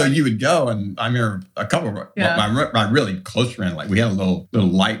 And so you would go, and I remember a couple of my really close friend, like we had a little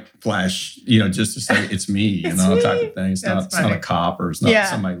light flash, just to say it's me, type of thing. It's not a cop or it's not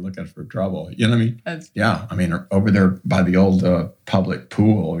somebody looking for trouble. You know what I mean? Over there by the old public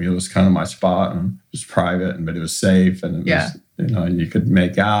pool, it was kind of my spot, and it was private, but it was safe, and it was, you could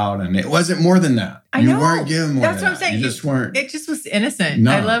make out, and it wasn't more than that. You weren't given more. That's than what I'm saying. You just weren't. It just was innocent.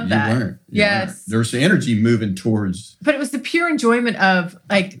 No, I love that. You weren't. Yes. There's energy moving towards. But it was the pure enjoyment of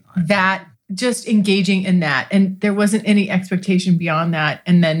like that, just engaging in that. And there wasn't any expectation beyond that.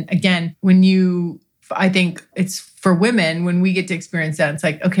 And then again, I think it's for women, when we get to experience that, it's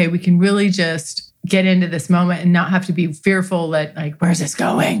like, okay, we can really just get into this moment and not have to be fearful that like, where's this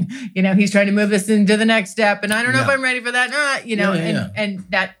going? He's trying to move us into the next step. And I don't know if I'm ready for that. And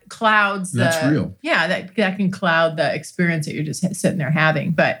that clouds that's real. Yeah. That can cloud the experience that you're just sitting there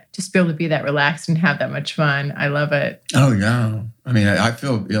having, but just be able to be that relaxed and have that much fun. I love it. Oh yeah. I mean, I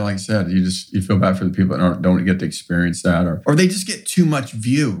feel, like I said, you feel bad for the people that don't get to experience that, or they just get too much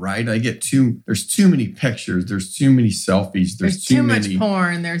view, right? There's too many pictures, there's too many selfies, there's too much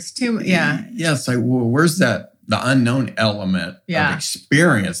porn, there's too, yeah. It's like, well, where's the unknown element of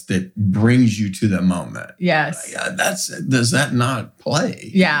experience that brings you to the moment? Yes. Does that not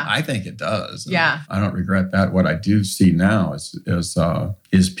play? Yeah. I think it does. Yeah. I don't regret that. What I do see now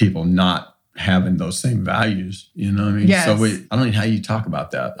is people not having those same values, you know what I mean? Yes. So I don't know how you talk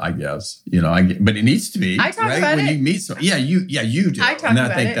about that, I guess. But it needs to be. I talk right? about when it. you meet someone. Yeah, you do. I talk and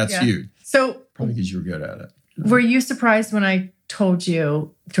about I think it, that's huge. So probably because you're good at it. Were you surprised when I told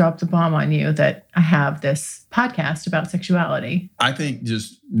you, dropped the bomb on you, that I have this podcast about sexuality? I think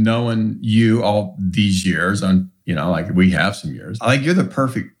just knowing you all these years, like we have some years, like you're the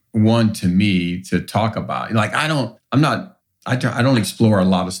perfect one to me to talk about. Like I don't explore a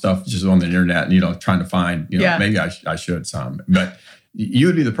lot of stuff just on the internet and, trying to find, maybe I should some, but you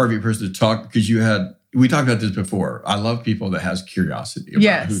would be the perfect person to talk because we talked about this before. I love people that has curiosity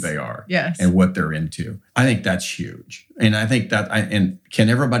about who they are and what they're into. I think that's huge. And I think and can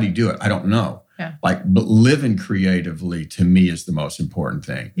everybody do it? I don't know. Yeah. But living creatively to me is the most important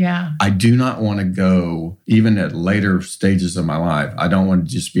thing. Yeah. I do not want to go, even at later stages of my life, I don't want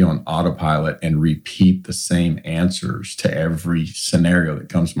to just be on autopilot and repeat the same answers to every scenario that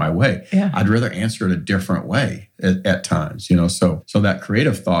comes my way. Yeah. I'd rather answer it a different way at times, so that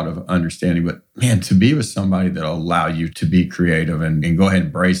creative thought of understanding, but man, to be with somebody that'll allow you to be creative and go ahead and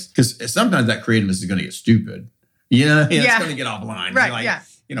embrace, because sometimes that creativeness is going to get stupid. It's going to get offline. Right, like,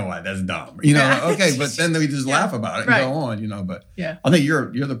 you know what? That's dumb. Okay, but then we just laugh about it and go on. But I think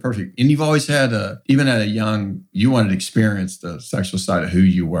you're the perfect. And you've always had even at a young, you wanted to experience the sexual side of who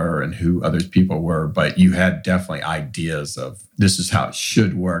you were and who other people were, but you had definitely ideas of this is how it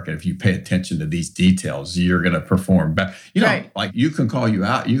should work. And if you pay attention to these details, you're going to perform better. Like you can call you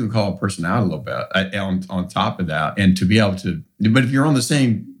out, you can call a person out a little bit on top of that, and to be able to. But if you're on the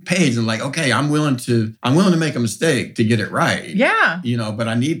same page and like, okay, I'm willing to make a mistake to get it right. Yeah. But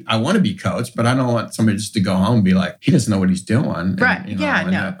I want to be coached, but I don't want somebody just to go home and be like, he doesn't know what he's doing. Right.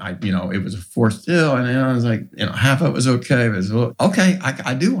 And, it was a forced deal. And I was like, half of it was okay. But it was, okay,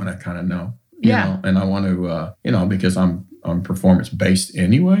 I do want to kind of know. You know, and I want to, because I'm performance based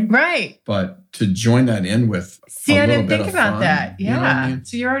anyway. Right. But to join that in with I didn't think about that. Yeah. You know what I mean?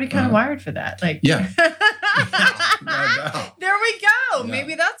 So you're already kind of wired for that. Like, yeah. There we go. Yeah.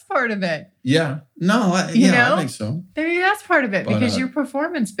 Maybe that's part of it. Yeah. No, I think so. Maybe that's part of it because you're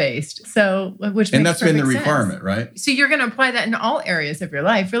performance based. So, which and makes that's been the sense. requirement, right? So you're going to apply that in all areas of your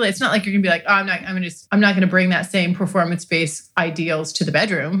life. Really, it's not like you're going to be like, oh, I'm not going to bring that same performance based ideals to the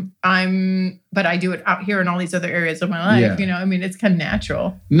bedroom. But I do it out here in all these other areas of my life. Yeah. It's kind of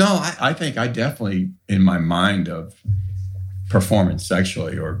natural. No, I think I definitely in my mind of performance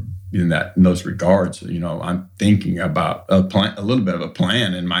sexually or in those regards, I'm thinking about a little bit of a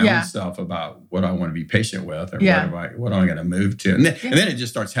plan in my own self about what I want to be patient with, or what am I going to move to, and then it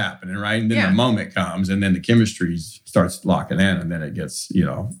just starts happening, right? And then the moment comes, and then the chemistry starts locking in, and then it gets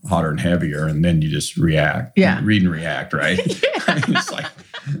hotter and heavier, and then you just react, read and react, right? I mean,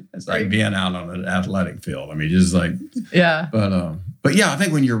 it's like being out on an athletic field. I mean, just like But I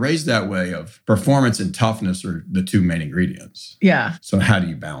think when you're raised that way, of performance and toughness are the two main ingredients. Yeah. So how do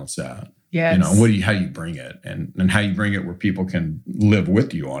you balance that? Yes. You know, how do you bring it, and how you bring it where people can live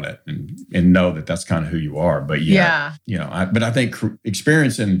with you on it and know that that's kind of who you are. But yeah, you know, I think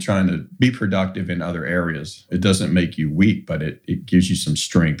experience in trying to be productive in other areas, it doesn't make you weak, but it gives you some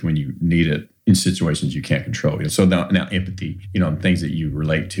strength when you need it in situations you can't control. So now empathy, you know, things that you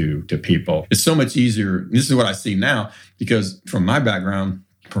relate to people, it's so much easier. This is what I see now, because from my background,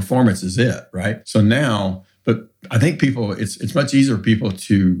 performance is it, right? So now, but I think it's much easier for people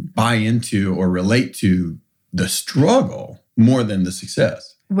to buy into or relate to the struggle more than the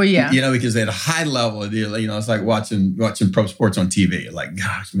success. Well, yeah. You know, because at a high level, you know, it's like watching pro sports on TV. Like,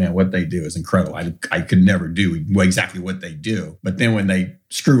 gosh, man, what they do is incredible. I could never do exactly what they do. But then when they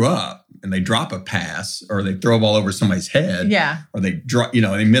screw up and they drop a pass, or they throw a ball over somebody's head, or they drop, you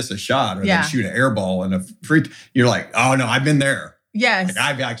know, they miss a shot, or they shoot an air ball and a free, you're like, oh no, I've been there. Yes. Like,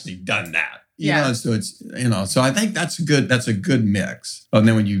 I've actually done that. You know, so it's, you know, so I think that's a good mix. And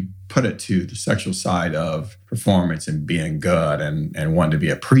then when you put it to the sexual side of performance and being good and wanting to be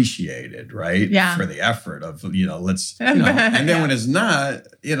appreciated, right? Yeah. For the effort of, you know, let's, you know, and then when it's not,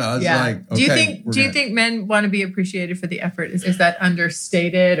 you know, it's like, okay. Do you think men want to be appreciated for the effort? Is that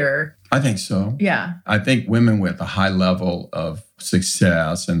understated, or? I think so. Yeah. I think women with a high level of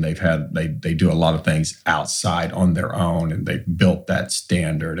success, and they do a lot of things outside on their own, and they've built that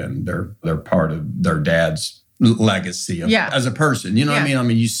standard, and they're part of their dad's legacy as a person. You know what I mean? I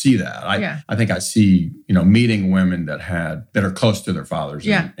mean, you see that. I think I see, you know, meeting women that are close to their fathers,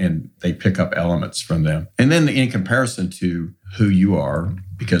 and they pick up elements from them. And then in comparison to who you are,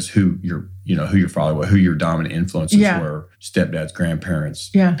 because who your father was, who your dominant influences were, stepdads, grandparents,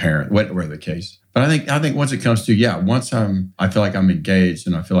 parents, whatever the case. But I think once it comes to, once I feel like I'm engaged,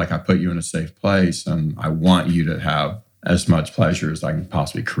 and I feel like I put you in a safe place, and I want you to have as much pleasure as I can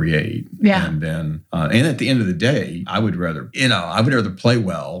possibly create. Yeah. And then, and at the end of the day, I would rather play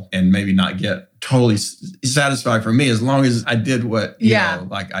well and maybe not get totally satisfied for me, as long as I did what, you know,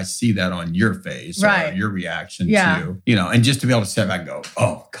 like I see that on your face, or your reaction to, you know, and just to be able to step back and go,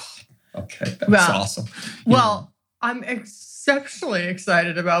 oh God, okay, that's awesome. Well, I'm exceptionally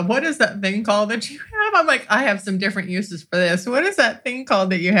excited about, what is that thing called that you have? I'm like, I have some different uses for this. What is that thing called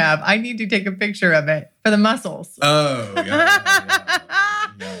that you have? I need to take a picture of it for the muscles. Oh, yeah.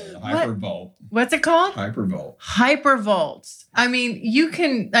 Hypervolt. What's it called? Hypervolt. Hypervolt. I mean, you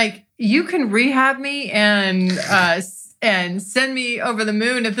can rehab me and send me over the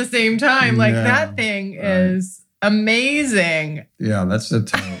moon at the same time. Like, that thing is amazing. Yeah, that's the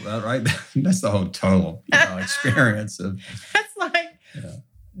total, right? That's the whole total, you know, experience of. That's like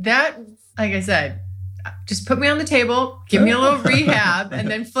that. Like I said, just put me on the table, give me a little rehab, and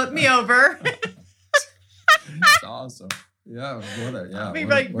then flip me over. That's awesome. Yeah, I'll be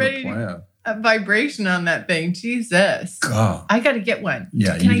ready to a vibration on that thing. Jesus, God, I got to get one.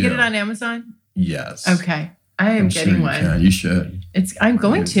 Yeah, can I get it on Amazon? Yes. Okay, I am getting one. Can. You should. I'm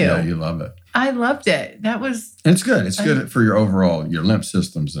going to. Yeah, you love it. I loved it. That was. And it's good. It's good for your overall lymph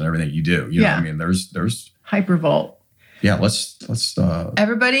systems and everything you do. You know what I mean? There's Hypervolt. Yeah, let's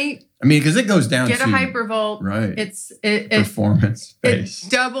everybody. I mean, because it goes down get to a Hypervolt. Right. It's performance based.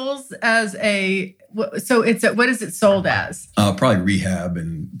 It doubles as a. So what is it sold as? Probably rehab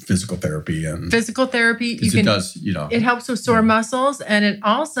and physical therapy and physical therapy. It does, you know. It helps with sore muscles, and it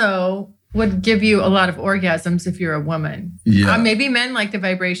also would give you a lot of orgasms if you're a woman. Yeah. Maybe men like the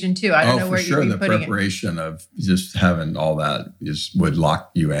vibration too. I don't know where you're putting it. The preparation of just having all that would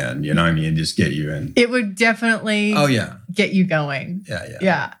lock you in, you know what I mean? Just get you in. It would definitely get you going.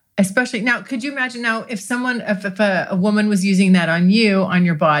 Yeah. Especially now, could you imagine now if a woman was using that on you, on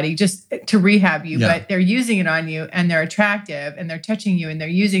your body, just to rehab you, but they're using it on you and they're attractive and they're touching you and they're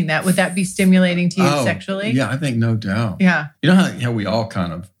using that, would that be stimulating to you sexually? Yeah, I think no doubt. Yeah. You know how we all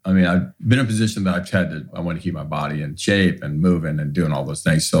kind of, I mean, I've been in a position that I want to keep my body in shape and moving and doing all those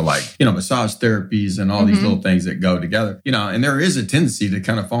things. So like, you know, massage therapies and all these little things that go together, you know, and there is a tendency to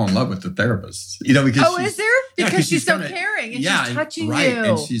kind of fall in love with the therapist, you know, because is there? Because she's so caring and she's touching you.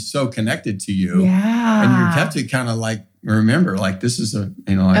 And she's so connected to you. Yeah. And you have to kind of like remember, like, this is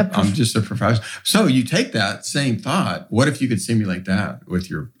I'm just a professional. So you take that same thought. What if you could simulate that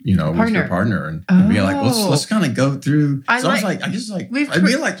with your, with your partner and be like, let's kind of go through. I'd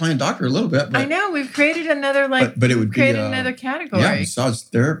be like playing doctor a little bit. But, I know we've created another but it would created another category. Yeah, massage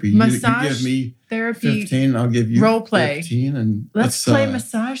therapy. Massage you give me therapy. 15. I'll give you role play. 15, and let's play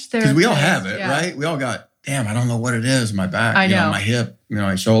massage therapy. Because we all have it, right? We all got. Damn, I don't know what it is. My back, I know. My hip,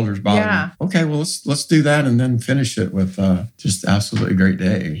 my shoulders bother me. Okay, well, let's do that and then finish it with just absolutely great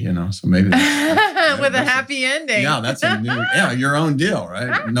day, So maybe with a happy ending. Yeah, that's your own deal,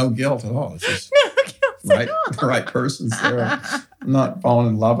 right? No guilt at all. It's just, no guilt. the right person, Sarah. I'm not falling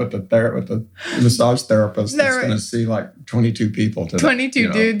in love with the massage therapist that's going to see like 22 people today.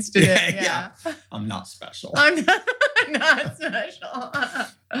 22 dudes today. Yeah. I'm not special. I'm not special.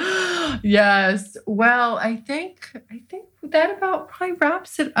 Yes. Well, I think that about probably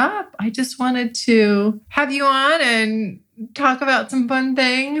wraps it up. I just wanted to have you on and talk about some fun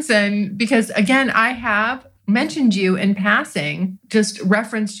things. And because again, I have mentioned you in passing, just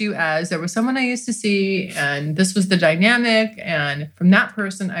referenced you as there was someone I used to see and this was the dynamic. And from that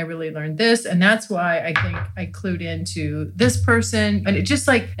person, I really learned this. And that's why I think I clued into this person. And it just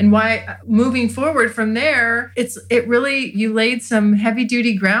and why moving forward from there, it really, you laid some heavy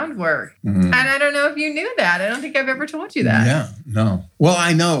duty groundwork. Mm-hmm. And I don't know if you knew that. I don't think I've ever told you that. Yeah, no. Well,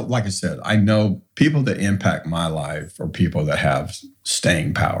 I know, like I said, I know people that impact my life are people that have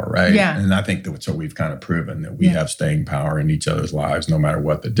staying power, right? Yeah. And I think that's what we've kind of proven, that we have staying power in each other's lives, no matter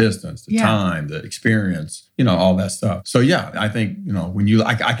what the distance, the time, the experience, all that stuff. So yeah, I think, when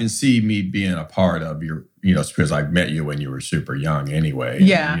I can see me being a part of your, it's because I met you when you were super young anyway.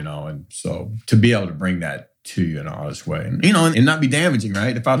 Yeah. And so to be able to bring that to you in an honest way, and not be damaging,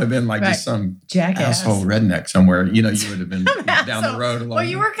 right? If I'd have been just some jackass asshole redneck somewhere, you would have been down the road a lot. Well,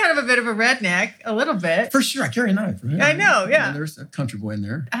 you were kind of a bit of a redneck, a little bit. For sure. I carry a knife, right? I know, yeah. There's a country boy in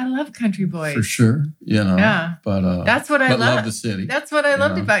there. I love country boys. For sure, Yeah. But that's what I love the city. That's what I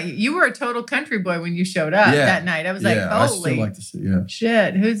loved about you. You were a total country boy when you showed up that night. I was like, holy I still like to see,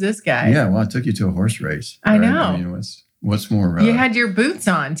 shit, who's this guy? Yeah, well, I took you to a horse race. I know. I mean, what's more? You had your boots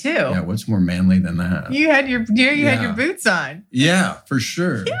on too. Yeah, what's more manly than that? You had your boots on. Yeah, for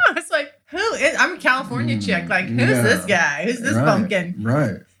sure. Yeah, it's like I'm a California chick. Like, who's this guy? Who's this bumpkin?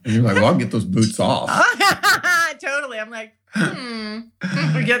 Right. And you're like, well, I'll get those boots off. Totally. I'm like,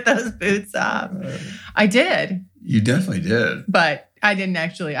 get those boots off. I did. You definitely did. But I didn't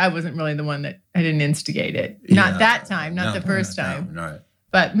actually. I wasn't really the one I didn't instigate it. Not that time. Not the first time. Right.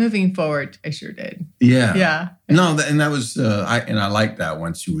 But moving forward, I sure did. Yeah. Yeah. No, and that was, I like that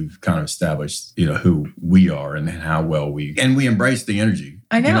once we've kind of established, who we are and how well we embrace the energy.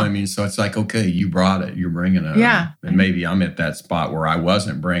 I know. You know what I mean? So it's like, okay, you brought it, you're bringing it. Yeah. And maybe I'm at that spot where I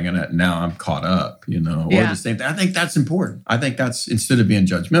wasn't bringing it. Now I'm caught up, or the same thing. I think that's important. I think that's, instead of being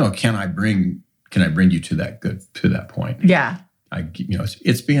judgmental, can I bring you to that point? Yeah.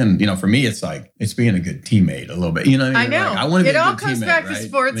 It's being, for me, it's like, it's being a good teammate a little bit. You know what I mean? I know. Like, I want to be a good teammate. It all comes back to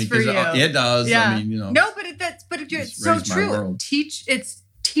sports for you. It does. Yeah. I mean, No, but it's so true. It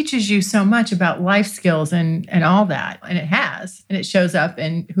teaches you so much about life skills and all that. And it has. And it shows up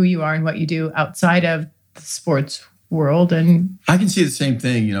in who you are and what you do outside of the sports world. And I can see the same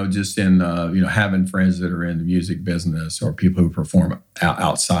thing, just in, having friends that are in the music business or people who perform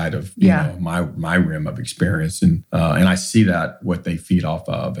outside of, my rim of experience. And I see that what they feed off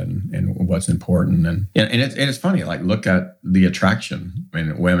of and what's important. And it's funny, like, look at the attraction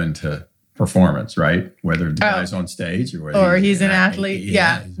in women to performance, right? Whether the guy's on stage or he's an athlete.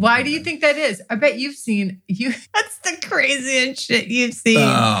 Yeah. Why do you think that is? I bet you've seen that's the craziest shit you've seen.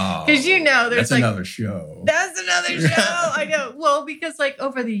 Because there's that's another show. That's another show. I know. Well, because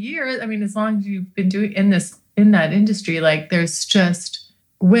over the years, I mean, as long as you've been doing in that industry, there's just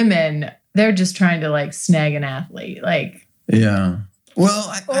women, they're just trying to snag an athlete. Yeah. Well,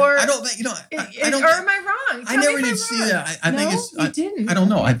 I don't think, I don't. Or am I wrong? I never did see that. I think it's. You didn't. I don't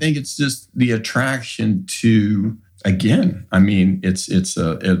know. I think it's just the attraction to. Again, I mean, there's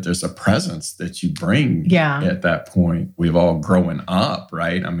a presence that you bring. Yeah. At that point, we've all grown up,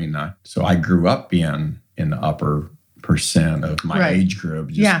 right? I mean, so I grew up being in the upper percent of my age group.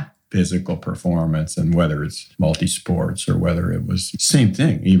 Just physical performance, and whether it's multi-sports or whether it was same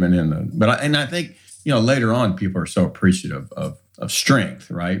thing, even I think later on people are so appreciative of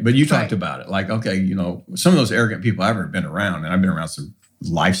strength, right? But you talked about it, like, okay, some of those arrogant people I've ever been around, and I've been around some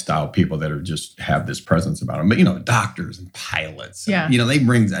lifestyle people that are just have this presence about them. But doctors and pilots, they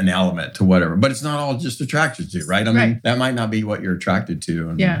bring an element to whatever. But it's not all just attracted to, right? I mean, that might not be what you're attracted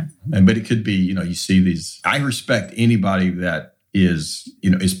to, but it could be. You see these. I respect anybody that is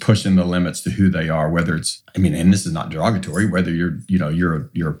pushing the limits to who they are. Whether it's, and this is not derogatory. Whether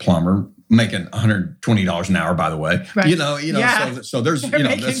you're a plumber making $120 an hour, by the way, so there's, they're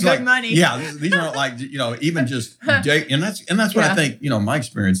making that's good money. Yeah. These are like, even just, and that's what I think, my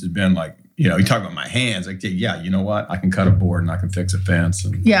experience has been like, you talk about my hands, like, you know what? I can cut a board and I can fix a fence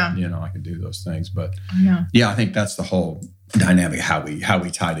and, I can do those things. But I think that's the whole dynamic, how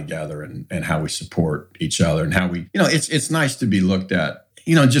we tie together and how we support each other and how we, it's nice to be looked at,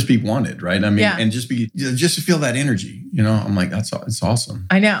 just be wanted, right? I mean, and just to feel that energy, I'm like, it's awesome.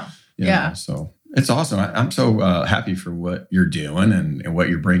 I know. So It's awesome. I'm so happy for what you're doing and what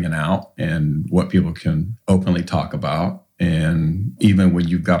you're bringing out and what people can openly talk about. And even when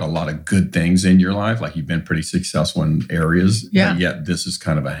you've got a lot of good things in your life, like you've been pretty successful in areas, but yet this is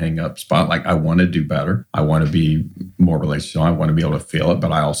kind of a hang up spot. Like I want to do better. I want to be more relational. I want to be able to feel it,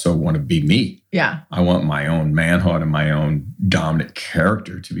 but I also want to be me. Yeah. I want my own manhood and my own dominant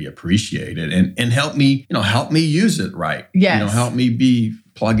character to be appreciated and help me, help me use it right. Yes. Help me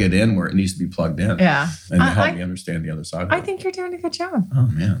plug it in where it needs to be plugged in. Yeah. And help me understand the other side of it. I think you're doing a good job. Oh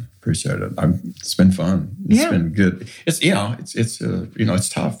man, appreciate it. It's been fun. It's been good. It's it's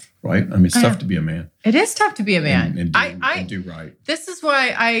tough, right? I mean, it's tough to be a man. It is tough to be a man. And do right. This is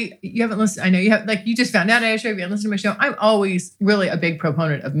why you haven't listened. I know you have, like you just found out I show you haven't listened to my show. I'm always really a big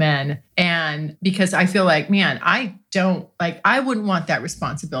proponent of men. And because I feel like, man, I wouldn't want that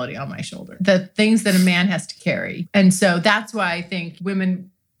responsibility on my shoulder. The things that a man has to carry. And so that's why I think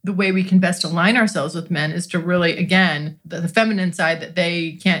women, the way we can best align ourselves with men is to really, again, the feminine side that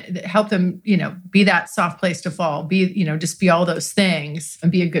they can't help them, be that soft place to fall, just be all those things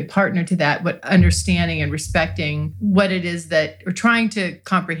and be a good partner to that, but understanding and respecting what it is that we're trying to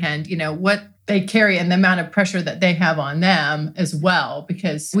comprehend, what they carry and the amount of pressure that they have on them as well,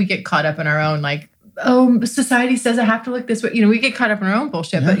 because we get caught up in our own, like, oh, society says I have to look this way. We get caught up in our own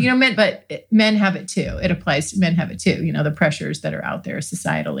bullshit, but men have it too. It applies to men have it too. The pressures that are out there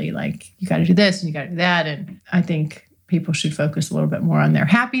societally, like you got to do this and you got to do that. And I think people should focus a little bit more on their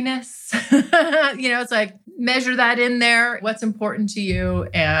happiness. It's like measure that in there. What's important to you?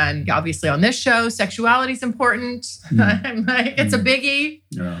 And obviously on this show, sexuality is important. I'm like, it's a biggie.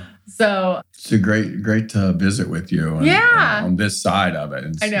 Yeah. So it's a great to visit with you on this side of it.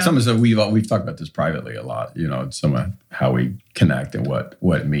 And I know. Some of the we've talked about this privately a lot, some of how we connect and what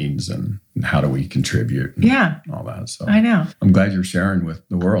it means and how do we contribute and all that. So I know. I'm glad you're sharing with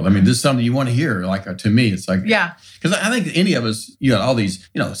the world. I mean, this is something you want to hear. Like to me, it's like, because I think any of us, all these,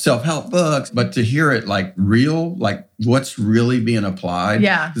 self-help books, but to hear it like real, like what's really being applied.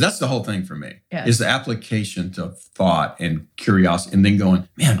 Yeah. That's the whole thing for me Yes. is the application to thought and curiosity and then going,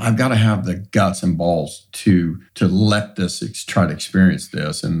 man, I've got to have the guts and balls to let this try to experience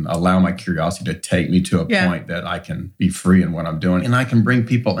this and allow my curiosity to take me to a point that I can be free in what I'm doing. And I can bring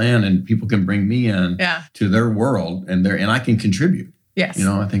people in and people can bring me in to their world and I can contribute. Yes.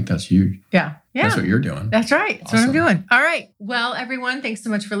 I think that's huge. Yeah. Yeah. That's what you're doing. That's right. That's what I'm doing. All right. Well, everyone, thanks so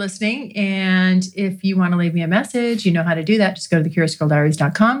much for listening. And if you want to leave me a message, you know how to do that. Just go to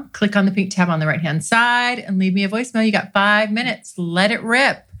thecuriousgirldiaries.com, click on the pink tab on the right-hand side and leave me a voicemail. You got 5 minutes. Let it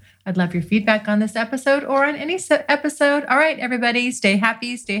rip. I'd love your feedback on this episode or on any episode. All right, everybody, stay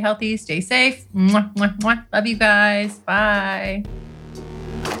happy, stay healthy, stay safe. Mwah, mwah, mwah. Love you guys. Bye.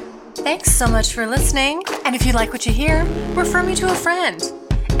 Thanks so much for listening. And if you like what you hear, refer me to a friend.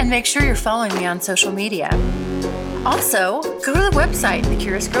 And make sure you're following me on social media. Also, go to the website,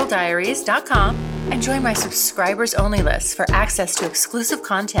 thecuriousgirldiaries.com, and join my subscribers-only list for access to exclusive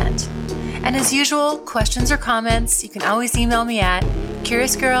content. And as usual, questions or comments, you can always email me at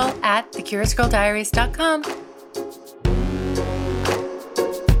curiousgirl@thecuriousgirldiaries.com.